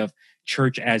idea of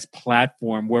church as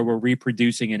platform, where we're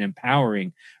reproducing and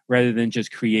empowering rather than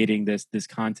just creating this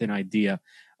content idea.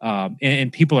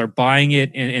 And people are buying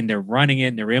it and they're running it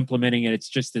and they're implementing it. It's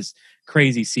just this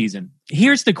crazy season.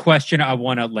 Here's the question I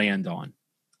want to land on.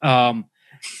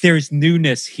 There's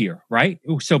newness here, right?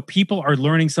 So people are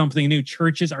learning something new.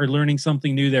 Churches are learning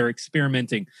something new. They're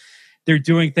experimenting. They're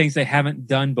doing things they haven't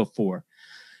done before.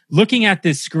 Looking at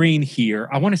this screen here,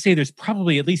 I want to say there's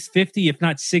probably at least 50, if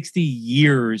not 60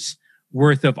 years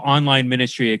worth of online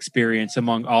ministry experience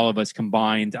among all of us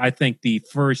combined. I think the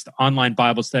first online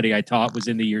Bible study I taught was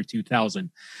in the year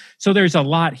 2000. So there's a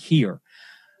lot here.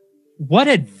 What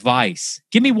advice?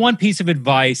 Give me one piece of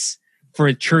advice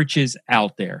for churches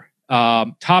out there.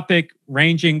 Topic,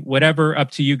 ranging, whatever,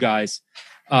 up to you guys.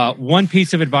 One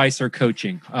piece of advice or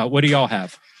coaching. What do y'all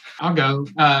have? I'll go.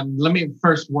 Let me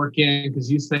first work in, because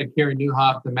you said Carey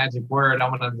Nieuwhof, the magic word.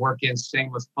 I'm going to work in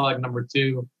shameless plug number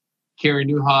 2. Carey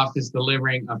Nieuwhof is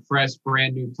delivering a fresh,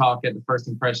 brand new talk at the First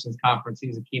Impressions Conference.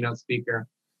 He's a keynote speaker,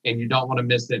 and you don't want to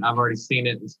miss it. I've already seen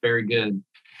it. It's very good.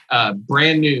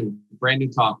 Brand new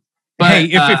talk. But, hey,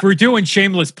 if we're doing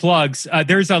shameless plugs,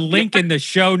 there's a link in the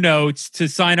show notes to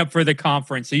sign up for the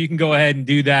conference. So you can go ahead and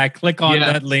do that. Click on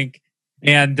that link.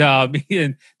 And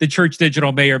the Church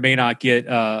Digital may or may not get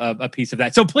a piece of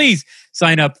that. So please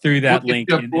sign up through that link.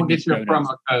 We'll get your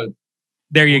promo code.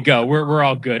 There you go. We're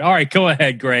all good. All right, go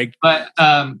ahead, Greg. But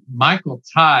Michael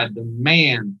Todd, the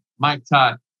man, Mike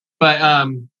Todd. But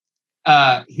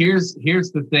here's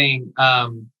the thing.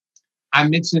 I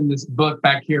mentioned this book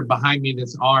back here behind me,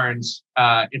 this orange.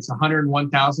 It's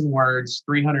 101,000 words,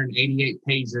 388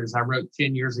 pages. I wrote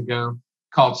 10 years ago,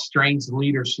 called Strange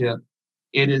Leadership.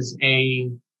 It is a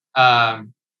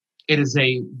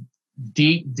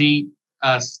deep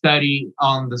study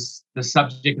on the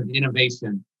subject of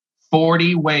innovation.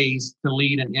 40 ways to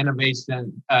lead an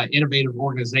innovative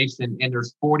organization, and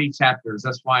there's 40 chapters.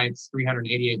 That's why it's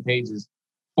 388 pages.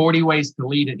 40 ways to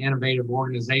lead an innovative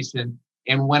organization.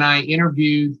 And when I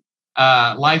interviewed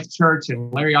Life Church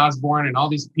and Larry Osborne and all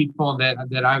these people that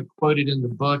I quoted in the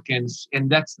book, and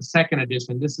that's the second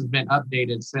edition. This has been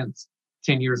updated since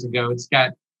 10 years ago.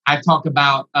 I talk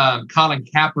about Colin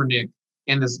Kaepernick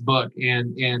in this book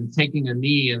and taking a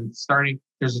knee and starting.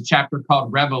 There's a chapter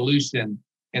called Revolution.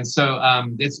 And so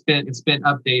it's been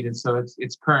updated, so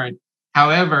it's current.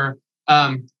 However,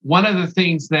 one of the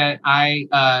things that I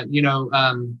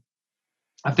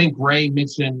think Ray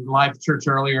mentioned Life Church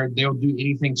earlier. They'll do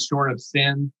anything short of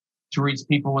sin to reach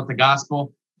people with the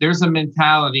gospel. There's a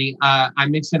mentality. I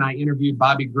mentioned I interviewed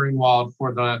Bobby Greenwald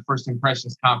for the First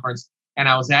Impressions Conference, and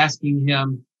I was asking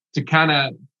him to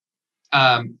kind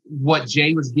of what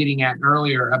Jay was getting at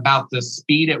earlier about the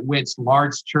speed at which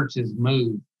large churches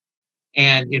move.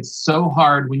 And it's so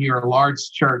hard when you're a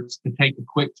large church to take a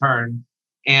quick turn.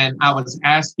 And I was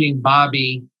asking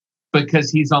Bobby,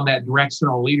 because he's on that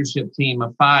directional leadership team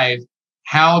of 5,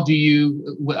 how do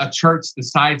you, a church the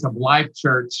size of Life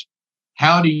Church,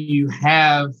 how do you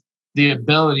have the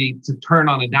ability to turn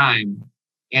on a dime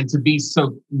and to be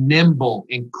so nimble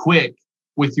and quick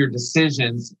with your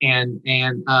decisions? And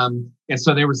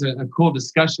so there was a cool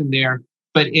discussion there.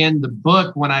 But in the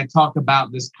book, when I talk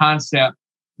about this concept,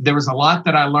 there was a lot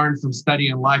that I learned from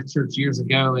studying Life Church years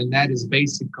ago, and that is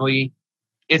basically,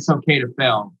 it's okay to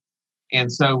fail.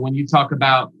 And so when you talk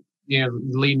about,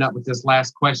 leading up with this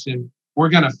last question, we're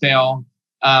going to fail.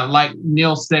 Like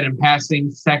Nils said in passing,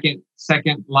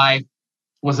 Second Life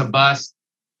was a bust,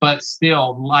 but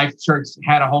still Life Church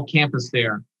had a whole campus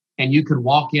there, and you could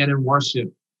walk in and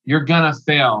worship. You're going to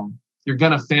fail. You're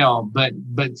going to fail, but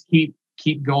keep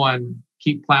going,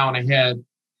 keep plowing ahead.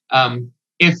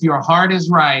 If your heart is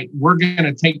right, we're going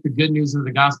to take the good news of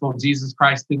the gospel of Jesus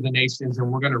Christ to the nations,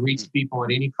 and we're going to reach people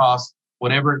at any cost,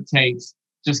 whatever it takes.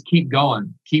 Just keep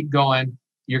going. Keep going.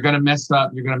 You're going to mess up.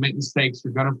 You're going to make mistakes.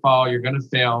 You're going to fall. You're going to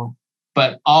fail.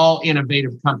 But all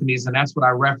innovative companies, and that's what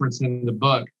I reference in the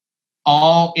book,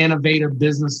 all innovative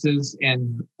businesses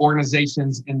and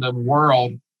organizations in the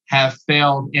world have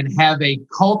failed and have a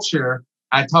culture.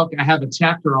 I have a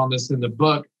chapter on this in the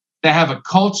book. They have a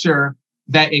culture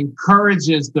that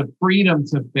encourages the freedom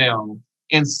to fail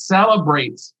and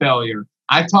celebrates failure.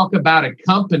 I talk about a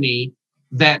company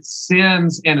that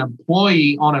sends an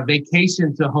employee on a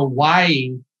vacation to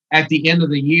Hawaii at the end of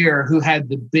the year who had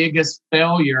the biggest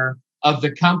failure of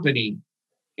the company.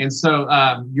 And so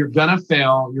you're going to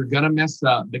fail, you're going to mess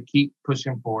up, but keep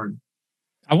pushing forward.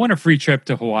 I want a free trip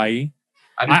to Hawaii.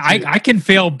 I can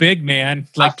fail big, man.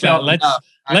 Like let's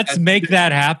Let's make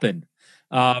that happen.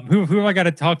 Who have I got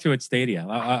to talk to at Stadia?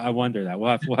 I wonder that.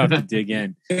 We'll have to dig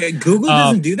in. Google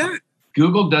doesn't do that?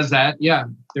 Google does that. Yeah,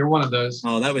 they're one of those.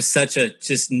 Oh, that was such a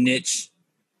just niche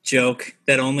joke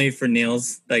that only for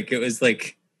Nils. Like, it was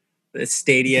like the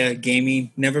Stadia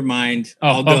gaming. Never mind.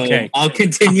 I'll go. Okay. I'll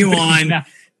continue on.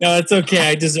 No, it's okay.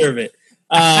 I deserve it.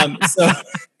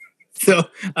 So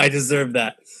I deserve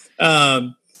that.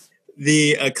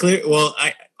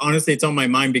 Honestly, it's on my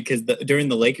mind because during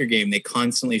the Laker game, they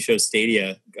constantly show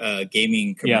Stadia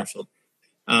gaming commercial.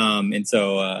 So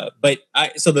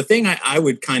the thing I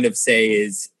would kind of say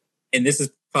is, and this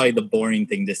is probably the boring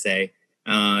thing to say,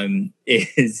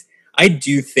 is I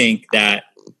do think that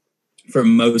for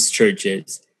most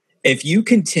churches, if you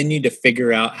continue to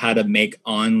figure out how to make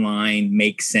online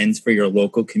make sense for your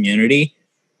local community,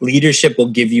 leadership will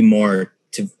give you more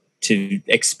to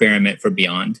experiment for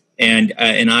beyond. And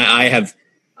I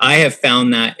have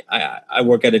found that I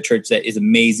work at a church that is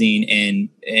amazing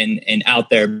and out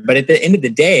there, but at the end of the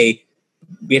day,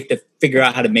 we have to figure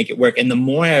out how to make it work. And the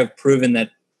more I've proven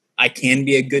that I can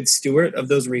be a good steward of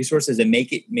those resources and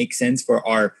make it make sense for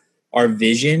our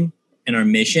vision and our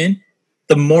mission,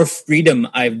 the more freedom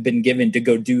I've been given to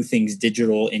go do things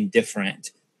digital and different.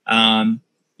 I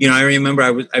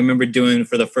remember doing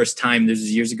for the first time, this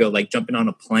was years ago, like jumping on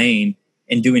a plane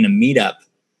and doing a meetup,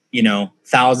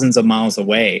 thousands of miles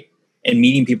away and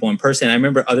meeting people in person. I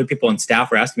remember other people on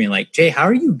staff were asking me like, Jay, how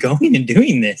are you going and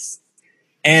doing this?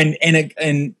 And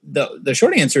the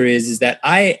short answer is that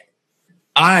I,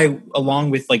 along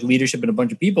with like leadership and a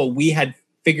bunch of people, we had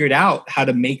figured out how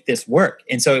to make this work.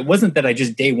 And so it wasn't that I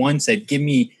just day one said, give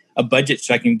me a budget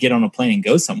so I can get on a plane and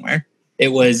go somewhere. It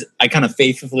was, I kind of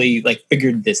faithfully like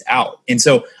figured this out. And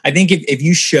so I think if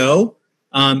you show,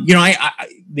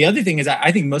 the other thing is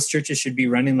I think most churches should be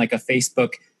running like a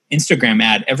Facebook, Instagram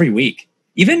ad every week,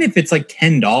 even if it's like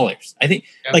 $10. I think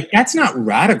like that's not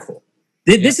radical.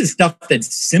 This is stuff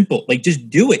that's simple. Like just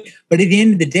do it. But at the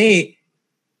end of the day,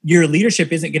 your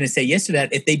leadership isn't going to say yes to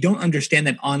that if they don't understand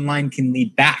that online can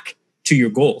lead back to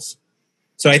your goals.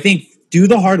 So I think do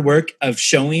the hard work of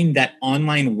showing that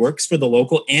online works for the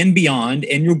local and beyond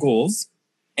and your goals.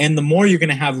 And the more you're going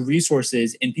to have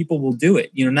resources and people will do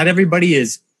it. Not everybody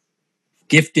is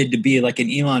gifted to be like an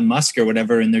Elon Musk or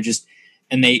whatever. And they're just,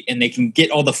 and they can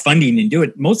get all the funding and do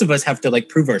it. Most of us have to like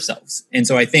prove ourselves. And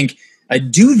so I think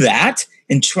do that.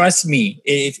 And trust me,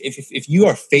 if you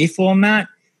are faithful in that,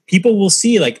 people will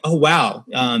see like, oh, wow.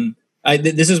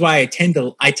 This is why I tend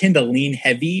to lean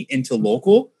heavy into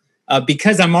local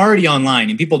because I'm already online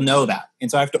and people know that.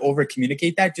 And so I have to over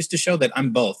communicate that just to show that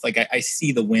I'm both. Like I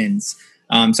see the wins.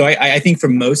 So I think for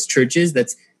most churches,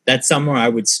 that's somewhere I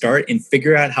would start and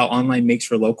figure out how online makes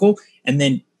for local. And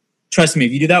then trust me,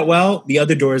 if you do that well, the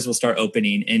other doors will start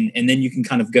opening and then you can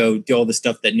kind of go do all the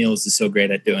stuff that Nils is so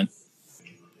great at doing.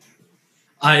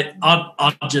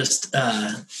 I'll just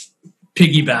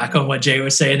piggyback on what Jay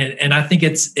was saying. And I think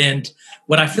and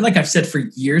what I feel like I've said for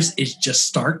years is just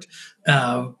start.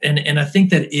 And I think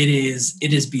that it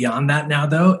is beyond that now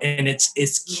though. And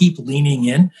it's keep leaning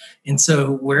in. And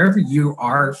so wherever you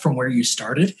are from where you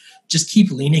started, just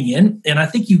keep leaning in. And I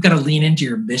think you've got to lean into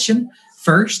your mission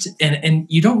first. And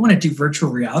you don't want to do virtual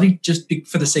reality just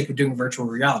for the sake of doing virtual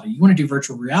reality. You want to do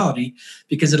virtual reality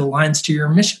because it aligns to your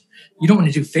mission. You don't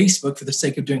want to do Facebook for the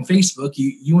sake of doing Facebook.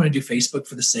 You want to do Facebook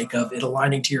for the sake of it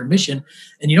aligning to your mission.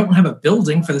 And you don't want to have a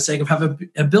building for the sake of having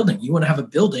a building. You want to have a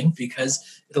building because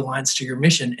it aligns to your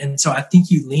mission. And so I think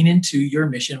you lean into your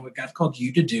mission, what God called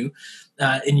you to do,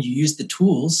 and you use the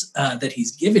tools that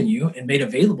he's given you and made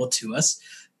available to us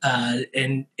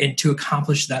and to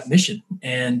accomplish that mission.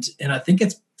 And I think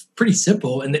it's pretty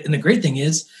simple. And the great thing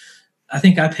is, I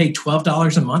think I pay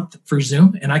 $12 a month for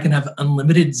Zoom and I can have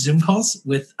unlimited Zoom calls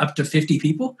with up to 50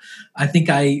 people. I think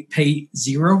I pay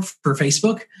 $0 for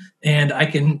Facebook and I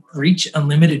can reach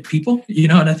unlimited people,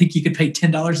 and I think you could pay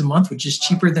 $10 a month, which is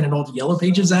cheaper than an old Yellow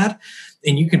Pages ad,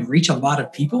 and you can reach a lot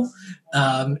of people.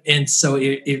 And so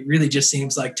it really just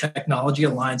seems like technology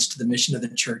aligns to the mission of the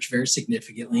church very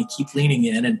significantly. Keep leaning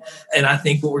in. And I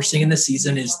think what we're seeing this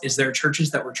season is there are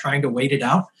churches that were trying to wait it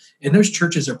out. And those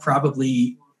churches are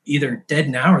probably either dead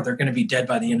now or they're going to be dead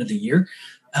by the end of the year.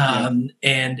 And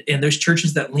there's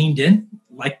churches that leaned in,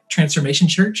 like Transformation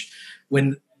Church.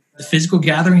 When the physical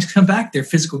gatherings come back, their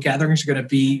physical gatherings are going to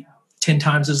be 10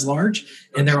 times as large,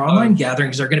 and their online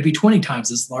gatherings are going to be 20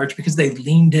 times as large because they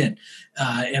leaned in.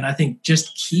 And I think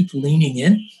just keep leaning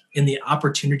in, and the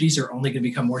opportunities are only going to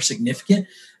become more significant.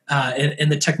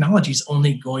 And the technology is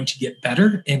only going to get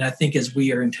better. And I think as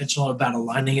we are intentional about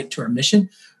aligning it to our mission,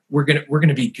 we're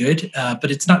gonna be good.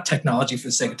 But it's not technology for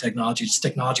the sake of technology; it's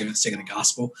technology for the sake of the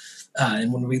gospel.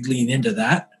 And when we lean into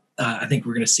that, I think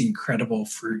we're going to see incredible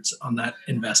fruits on that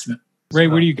investment. Ray,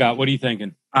 what do you got? What are you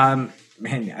thinking?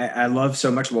 Man, I love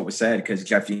so much of what was said because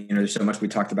Jeff, there's so much we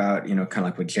talked about, kind of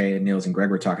like what Jay and Nils and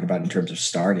Greg were talking about in terms of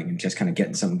starting and just kind of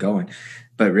getting something going.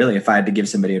 But really, if I had to give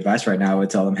somebody advice right now, I would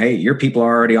tell them, hey, your people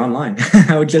are already online.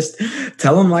 I would just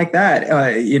tell them like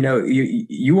that.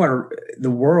 You are,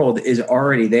 the world is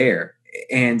already there.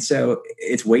 And so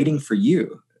it's waiting for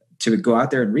you to go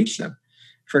out there and reach them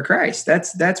for Christ.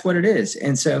 That's what it is.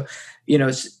 And so,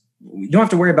 you don't have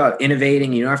to worry about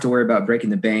innovating. You don't have to worry about breaking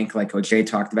the bank like what Jay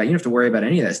talked about. You don't have to worry about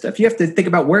any of that stuff. You have to think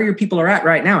about where your people are at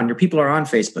right now. And your people are on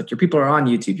Facebook. Your people are on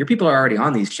YouTube. Your people are already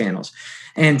on these channels.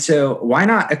 And so why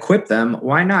not equip them?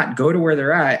 Why not go to where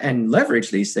they're at and leverage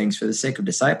these things for the sake of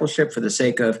discipleship, for the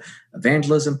sake of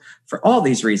evangelism, for all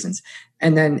these reasons?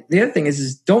 And then the other thing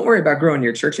is don't worry about growing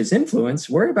your church's influence.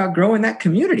 Worry about growing that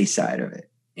community side of it.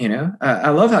 I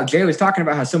love how Jay was talking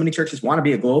about how so many churches want to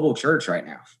be a global church right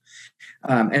now.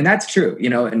 And that's true,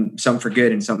 and some for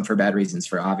good and some for bad reasons,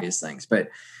 for obvious things. But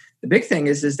the big thing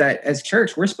is that as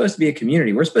church, we're supposed to be a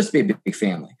community. We're supposed to be a big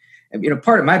family. And,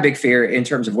 part of my big fear in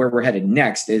terms of where we're headed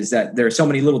next is that there are so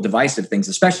many little divisive things,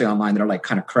 especially online, that are like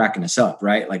kind of cracking us up,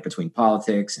 right? Like between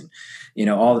politics and,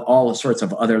 all sorts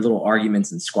of other little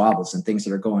arguments and squabbles and things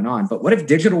that are going on. But what if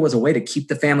digital was a way to keep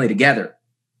the family together?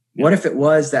 What if it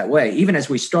was that way? Even as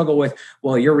we struggle with,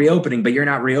 well, you're reopening, but you're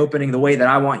not reopening the way that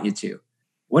I want you to.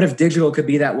 What if digital could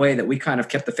be that way that we kind of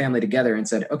kept the family together and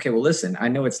said, okay, well, listen, I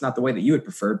know it's not the way that you would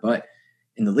prefer, but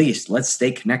in the least, let's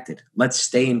stay connected. Let's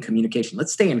stay in communication.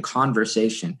 Let's stay in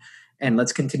conversation, and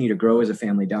let's continue to grow as a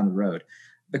family down the road,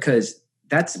 because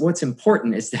that's what's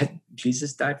important, is that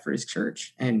Jesus died for his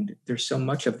church. And there's so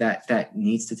much of that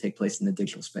needs to take place in the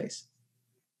digital space.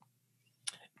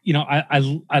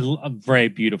 I love, very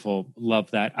beautiful.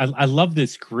 Love that. I love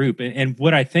this group. And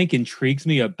what I think intrigues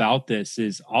me about this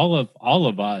is all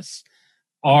of us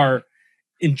are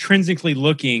intrinsically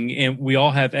looking, and we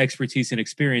all have expertise and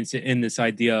experience in this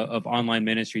idea of online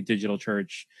ministry, digital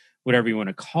church, whatever you want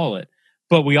to call it.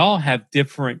 But we all have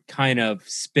different kind of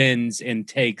spins and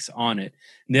takes on it.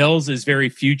 Nils is very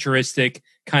futuristic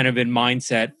kind of in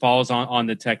mindset, falls on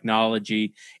the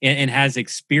technology, and has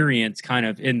experience kind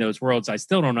of in those worlds. I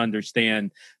still don't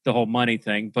understand the whole money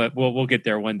thing, but we'll get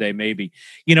there one day maybe.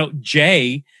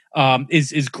 Jay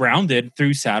is grounded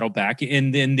through Saddleback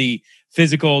in the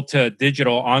physical to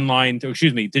digital,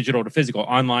 digital to physical,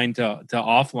 online to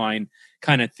offline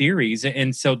kind of theories.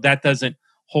 And so that doesn't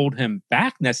hold him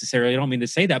back necessarily. I don't mean to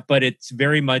say that, but it's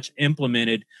very much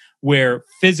implemented where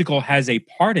physical has a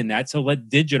part in that. So let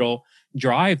digital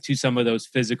drive to some of those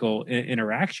physical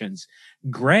interactions.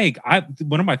 Greg,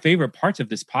 one of my favorite parts of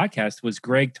this podcast was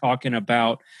Greg talking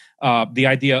about the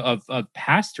idea of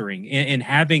pastoring and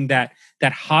having that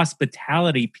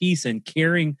hospitality piece and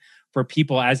caring for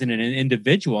people as an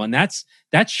individual. And that's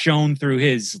shown through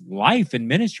his life and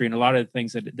ministry and a lot of the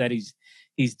things that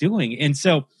he's doing. And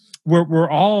so we're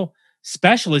all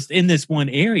specialists in this one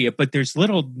area, but there's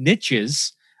little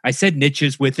niches. I said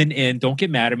niches with an N, don't get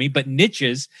mad at me, but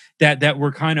niches that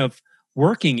we're kind of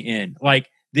working in. Like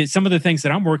some of the things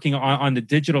that I'm working on the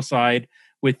digital side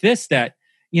with this, that,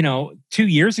 5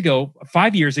 years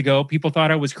ago, people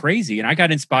thought I was crazy. And I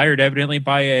got inspired evidently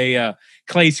by a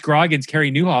Clay Scroggins,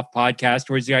 Carrie Newhoff podcast,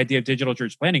 where it's the idea of digital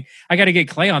church planning. I got to get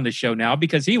Clay on the show now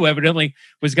because he evidently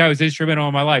was the guy who was instrumental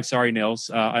in my life. Sorry, Nils.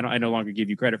 I no longer give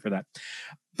you credit for that.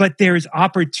 But there's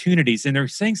opportunities and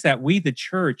there's things that we, the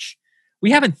church,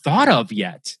 we haven't thought of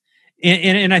yet.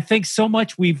 And I think so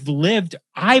much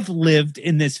I've lived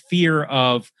in this fear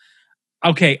of,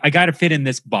 okay, I got to fit in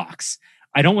this box.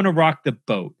 I don't want to rock the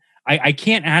boat. I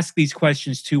can't ask these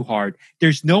questions too hard.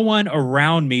 There's no one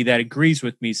around me that agrees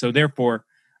with me. So therefore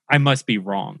I must be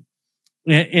wrong.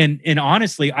 And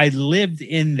honestly, I lived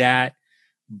in that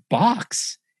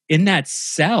box, in that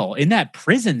cell, in that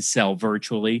prison cell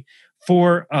virtually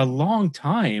for a long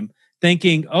time,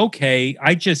 thinking, okay,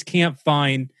 I just can't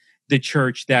find the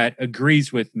church that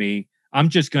agrees with me. I'm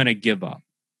just going to give up.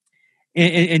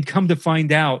 And come to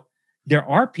find out, there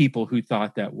are people who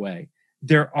thought that way.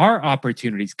 There are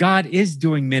opportunities. God is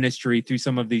doing ministry through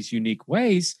some of these unique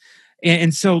ways.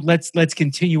 And so let's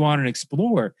continue on and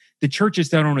explore. The churches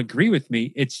that don't agree with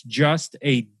me, it's just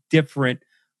a different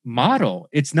model.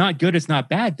 It's not good, it's not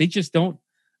bad. They just don't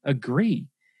agree.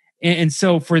 And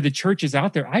so for the churches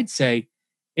out there, I'd say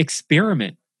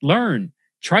experiment, learn,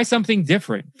 try something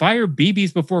different. Fire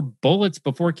BBs before bullets,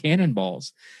 before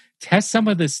cannonballs. Test some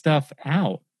of this stuff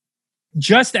out.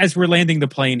 just as we're landing the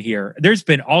plane here, there's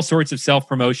been all sorts of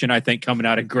self-promotion, I think, coming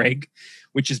out of Greg,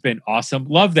 which has been awesome.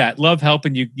 Love that. Love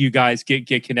helping you guys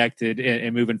get connected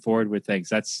and moving forward with things.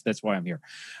 That's why I'm here.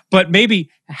 But maybe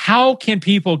how can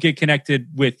people get connected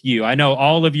with you? I know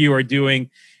all of you are doing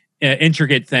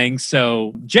intricate things.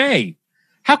 So Jay,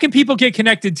 how can people get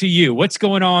connected to you? What's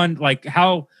going on? Like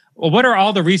what are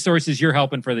all the resources you're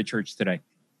helping for the church today?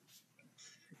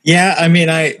 Yeah, I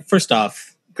mean, first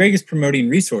off, Greg is promoting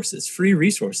resources, free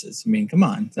resources. I mean, come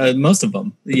on, most of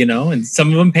them, and some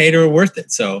of them paid or worth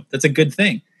it. So that's a good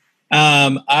thing.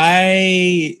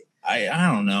 I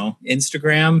don't know,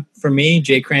 Instagram for me,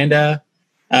 Jay Kranda.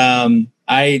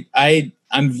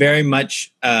 I'm very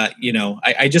much,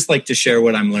 I just like to share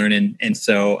what I'm learning. And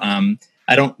so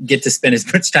I don't get to spend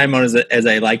as much time on it as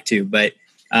I like to, but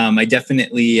I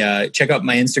definitely check out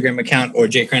my Instagram account or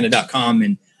jkranda.com.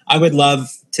 And I would love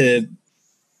to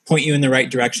point you in the right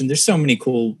direction. There's so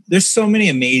many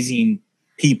amazing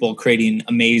people creating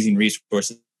amazing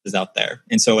resources out there.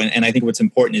 And so, and I think what's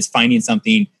important is finding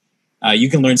something, you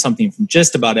can learn something from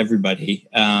just about everybody.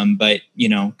 But,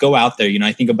 go out there.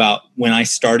 I think about when I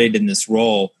started in this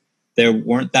role, there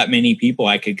weren't that many people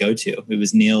I could go to. It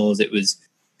was Nils. I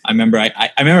remember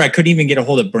I couldn't even get a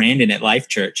hold of Brandon at Life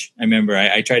Church. I remember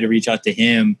I tried to reach out to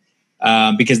him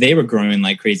because they were growing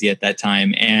like crazy at that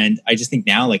time. And I just think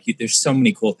now, there's so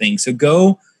many cool things. So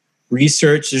go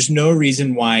research. There's no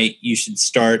reason why you should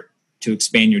start to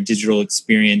expand your digital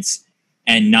experience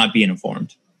and not be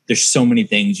informed. There's so many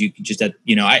things you can just,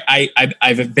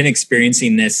 I've been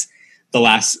experiencing this the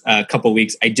last couple of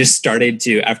weeks. I just started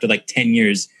to, after 10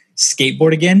 years,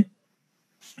 skateboard again.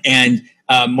 And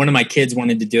one of my kids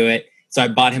wanted to do it. So I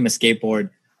bought him a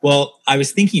skateboard. Well, I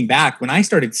was thinking back when I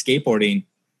started skateboarding,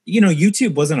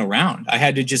 YouTube wasn't around. I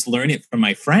had to just learn it from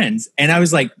my friends. And I was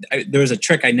there was a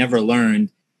trick I never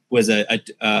learned was a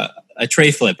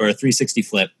tray flip or a 360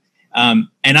 flip. And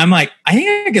I'm like, I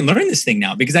think I can learn this thing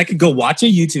now because I could go watch a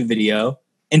YouTube video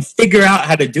and figure out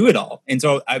how to do it all. And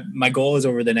so my goal is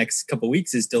over the next couple of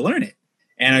weeks is to learn it.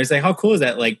 And I was like, how cool is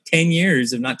that? 10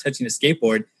 years of not touching a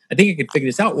skateboard. I think I could figure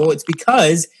this out. Well, it's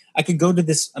because I could go to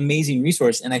this amazing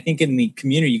resource. And I think in the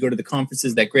community, you go to the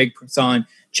conferences that Greg puts on,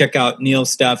 check out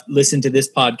Nils' stuff, listen to this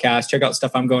podcast, check out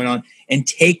stuff I'm going on, and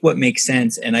take what makes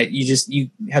sense. And you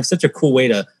have such a cool way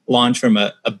to launch from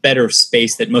a better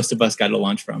space that most of us got to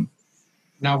launch from.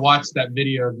 Now watch that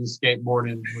video of you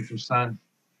skateboarding with your son.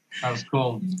 That was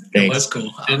cool. It was cool.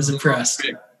 I was impressed.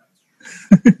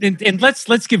 and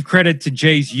let's give credit to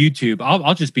Jay's YouTube.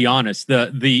 I'll just be honest.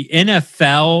 The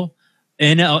NFL,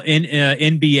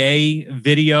 NBA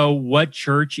video. What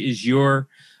church is your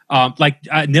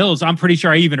Nils? I'm pretty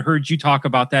sure I even heard you talk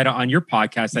about that on your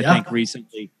podcast. I think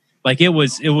recently. It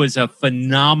was a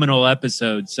phenomenal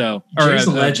episode. So Jay's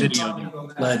a legend.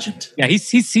 Legend. Yeah,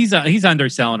 he's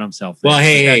underselling himself. Well,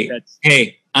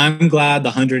 hey, I'm glad the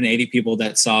 180 people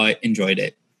that saw it enjoyed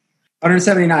it.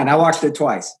 179. I watched it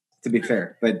twice, to be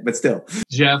fair, but still.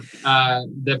 Jeff,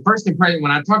 the first impression,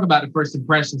 when I talk about the First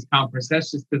Impressions Conference,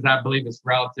 that's just because I believe it's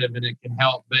relative and it can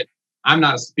help. But I'm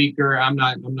not a speaker. I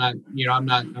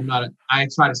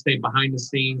try to stay behind the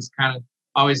scenes, kind of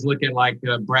always look at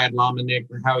Brad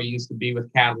Lomenick or how he used to be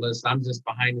with Catalyst. I'm just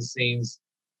behind the scenes,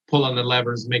 pulling the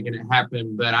levers, making it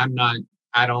happen. But I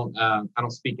don't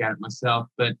speak at it myself.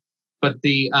 But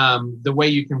the way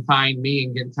you can find me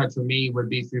and get in touch with me would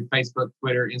be through Facebook,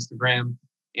 Twitter, Instagram.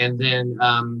 And then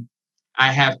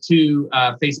I have two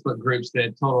Facebook groups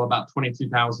that total about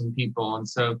 22,000 people. And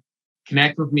so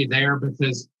connect with me there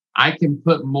because I can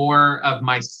put more of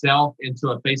myself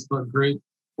into a Facebook group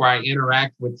where I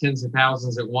interact with tens of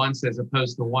thousands at once as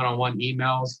opposed to one-on-one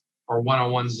emails or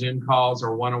one-on-one Zoom calls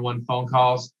or one-on-one phone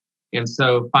calls. And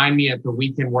so find me at the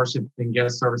Weekend Worship and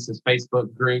Guest Services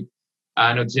Facebook group.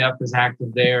 I know Jeff is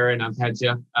active there, and I've had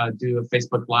Jeff do a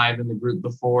Facebook Live in the group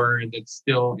before, and it's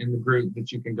still in the group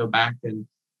that you can go back and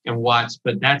watch.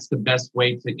 But that's the best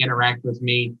way to interact with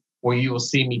me, where you will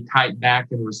see me type back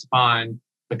and respond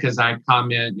because I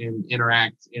comment and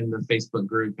interact in the Facebook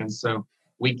group. And so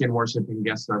Weekend Worship and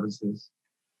Guest Services.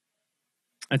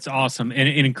 That's awesome. And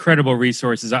incredible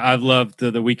resources. I've loved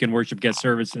the Weekend Worship Guest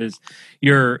Services.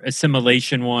 Your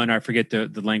assimilation one, I forget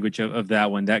the language of that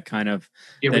one, that kind of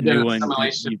that we did new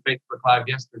assimilation one. Facebook Live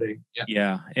yesterday.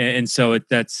 Yeah. And so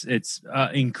it's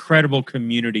incredible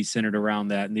community centered around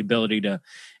that and the ability to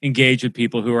engage with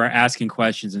people who are asking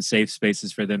questions and safe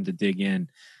spaces for them to dig in.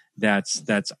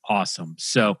 That's awesome.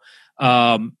 So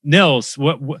Nils,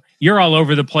 what you're all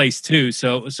over the place too.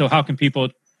 So how can people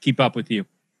keep up with you?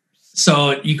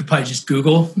 So you could probably just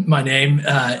Google my name,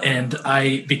 and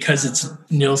because it's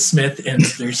Nils Smith, and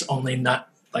there's only not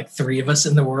like 3 of us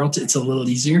in the world, it's a little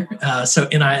easier. So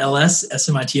NILS,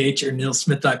 SMITH, or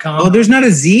nilssmith.com. Oh, there's not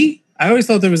a Z? I always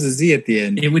thought there was a Z at the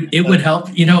end. It would help.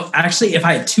 Actually, if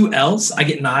I had 2 L's, I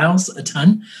get Niles a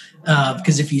ton.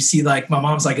 Because if you see, like, my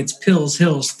mom's like, it's pills,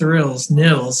 hills, thrills,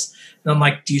 Nils. And I'm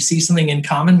like, do you see something in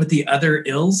common with the other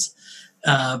ills?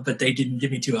 But they didn't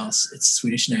give me 2 L's. It's a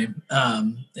Swedish name.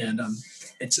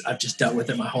 I've just dealt with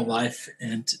it my whole life,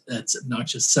 and that's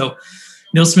obnoxious. So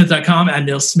nilssmith.com, at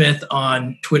Nils Smith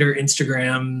on Twitter,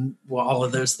 Instagram, all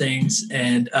of those things.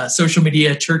 And social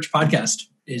media, church podcast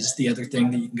is the other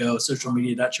thing that you can go,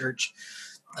 socialmedia.church.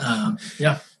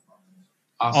 Yeah.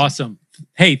 Awesome.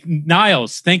 Hey,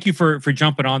 Niles, thank you for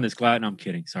jumping on this. Glad. No, I'm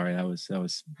kidding. Sorry, that was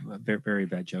a very, very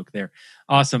bad joke there.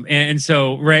 Awesome. And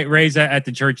so Ray's at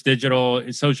the Church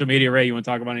Digital social media. Ray, you want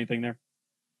to talk about anything there?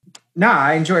 No,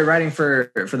 I enjoy writing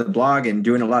for the blog and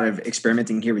doing a lot of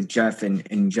experimenting here with Jeff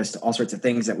and just all sorts of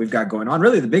things that we've got going on.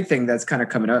 Really, the big thing that's kind of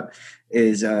coming up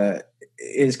is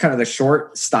kind of the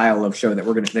short style of show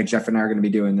that Jeff and I are going to be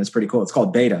doing. That's pretty cool. It's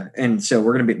called Beta, and so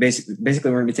we're going to be basically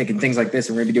we're going to be taking things like this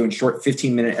and we're going to be doing short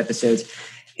 15-minute episodes,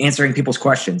 answering people's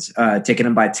questions, taking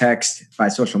them by text, by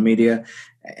social media,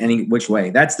 any which way.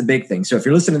 That's the big thing. So if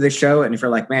you're listening to this show and if you're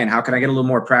like, man, how can I get a little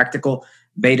more practical?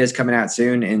 Beta is coming out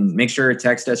soon, and make sure to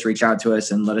text us, reach out to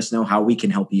us, and let us know how we can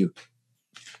help you.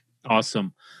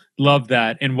 Awesome. Love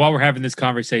that. And while we're having this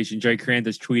conversation, Jay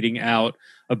Kranda's tweeting out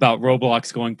about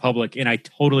Roblox going public, and I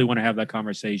totally want to have that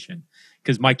conversation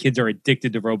because my kids are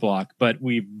addicted to Roblox, but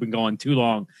we've been going too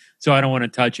long, so I don't want to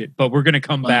touch it. But we're going to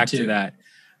come back to that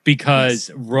because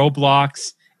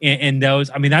Roblox and those,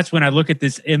 I mean, that's when I look at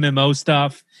this MMO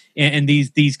stuff and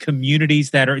these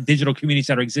communities that are digital communities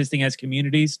that are existing as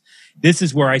communities. This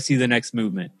is where I see the next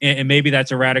movement. And maybe that's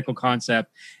a radical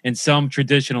concept. And some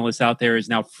traditionalists out there is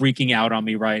now freaking out on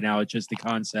me right now. It's just the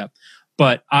concept.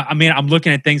 But I mean, I'm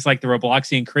looking at things like the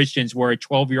Robloxian Christians where a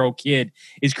 12-year-old kid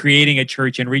is creating a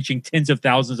church and reaching tens of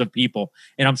thousands of people.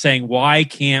 And I'm saying, why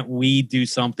can't we do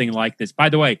something like this? By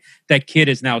the way, that kid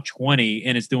is now 20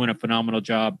 and is doing a phenomenal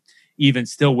job even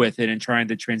still with it and trying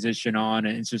to transition on.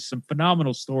 And it's just some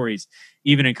phenomenal stories,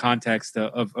 even in context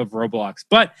of Roblox.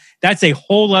 But that's a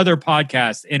whole other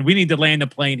podcast. And we need to land the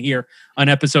plane here on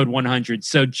episode 100.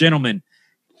 So, gentlemen,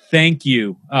 thank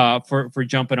you for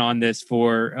jumping on this,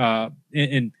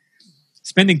 and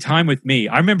spending time with me.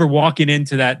 I remember walking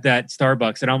into that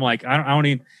Starbucks and I'm like,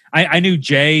 I knew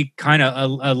Jay kind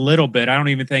of a little bit. I don't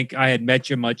even think I had met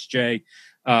you much, Jay.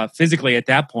 Physically at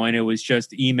that point, it was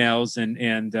just emails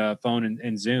and phone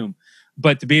and Zoom.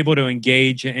 But to be able to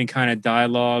engage and kind of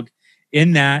dialogue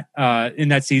in that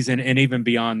season and even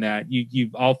beyond that, you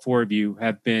all 4 of you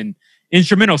have been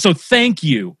instrumental. So thank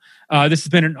you. This has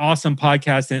been an awesome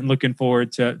podcast and looking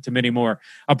forward to many more.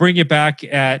 I'll bring you back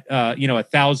at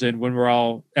 1,000 when we're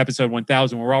all episode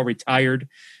 1,000. We're all retired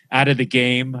out of the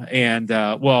game, and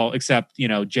except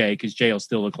Jay, because Jay will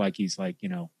still look like he's like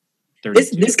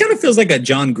 32. This kind of feels like a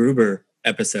John Gruber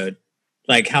episode,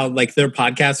 like how like their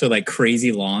podcasts are like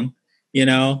crazy long, and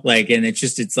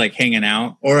it's like hanging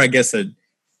out, or I guess a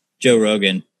Joe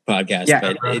Rogan podcast.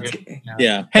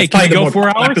 Yeah. Hey, can I go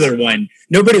 4 hours? Popular one.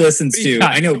 Nobody listens to.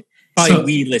 I know probably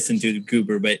we listen to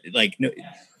Gruber, but like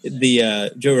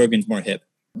the Joe Rogan's more hip.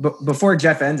 Before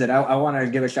Jeff ends it, I want to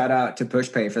give a shout out to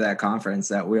PushPay for that conference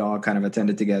that we all kind of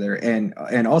attended together, and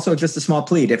also just a small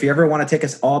plea: if you ever want to take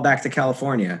us all back to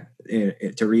California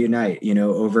to reunite,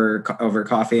 over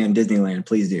coffee and Disneyland,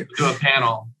 please do. Do a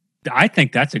panel. I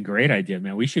think that's a great idea,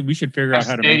 man. We should figure out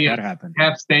how to make that happen.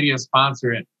 Have Stadia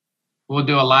sponsor it. We'll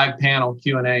do a live panel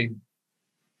Q&A.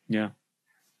 Yeah,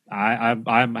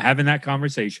 I'm having that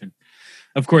conversation.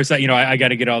 Of course, I got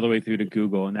to get all the way through to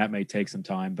Google, and that may take some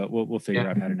time, but we'll figure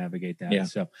out how to navigate that. Yeah.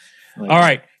 So, all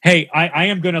right. Hey, I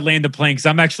am going to land the plane because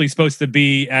I'm actually supposed to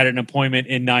be at an appointment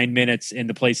in 9 minutes, and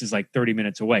the place is like 30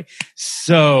 minutes away.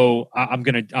 So I'm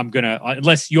gonna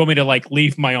unless you want me to like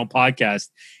leave my own podcast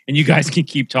and you guys can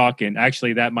keep talking.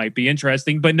 Actually, that might be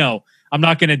interesting, but no, I'm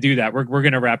not going to do that. We're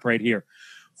going to wrap right here.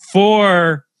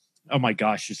 Oh my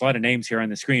gosh, there's a lot of names here on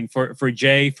the screen. For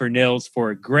Jay, for Nils,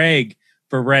 for Greg,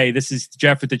 for Ray, this is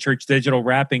Jeff at the Church Digital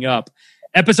wrapping up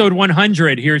episode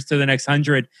 100. Here's to the next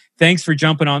 100. Thanks for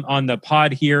jumping on the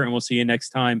pod here, and we'll see you next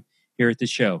time here at the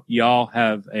show. Y'all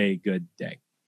have a good day.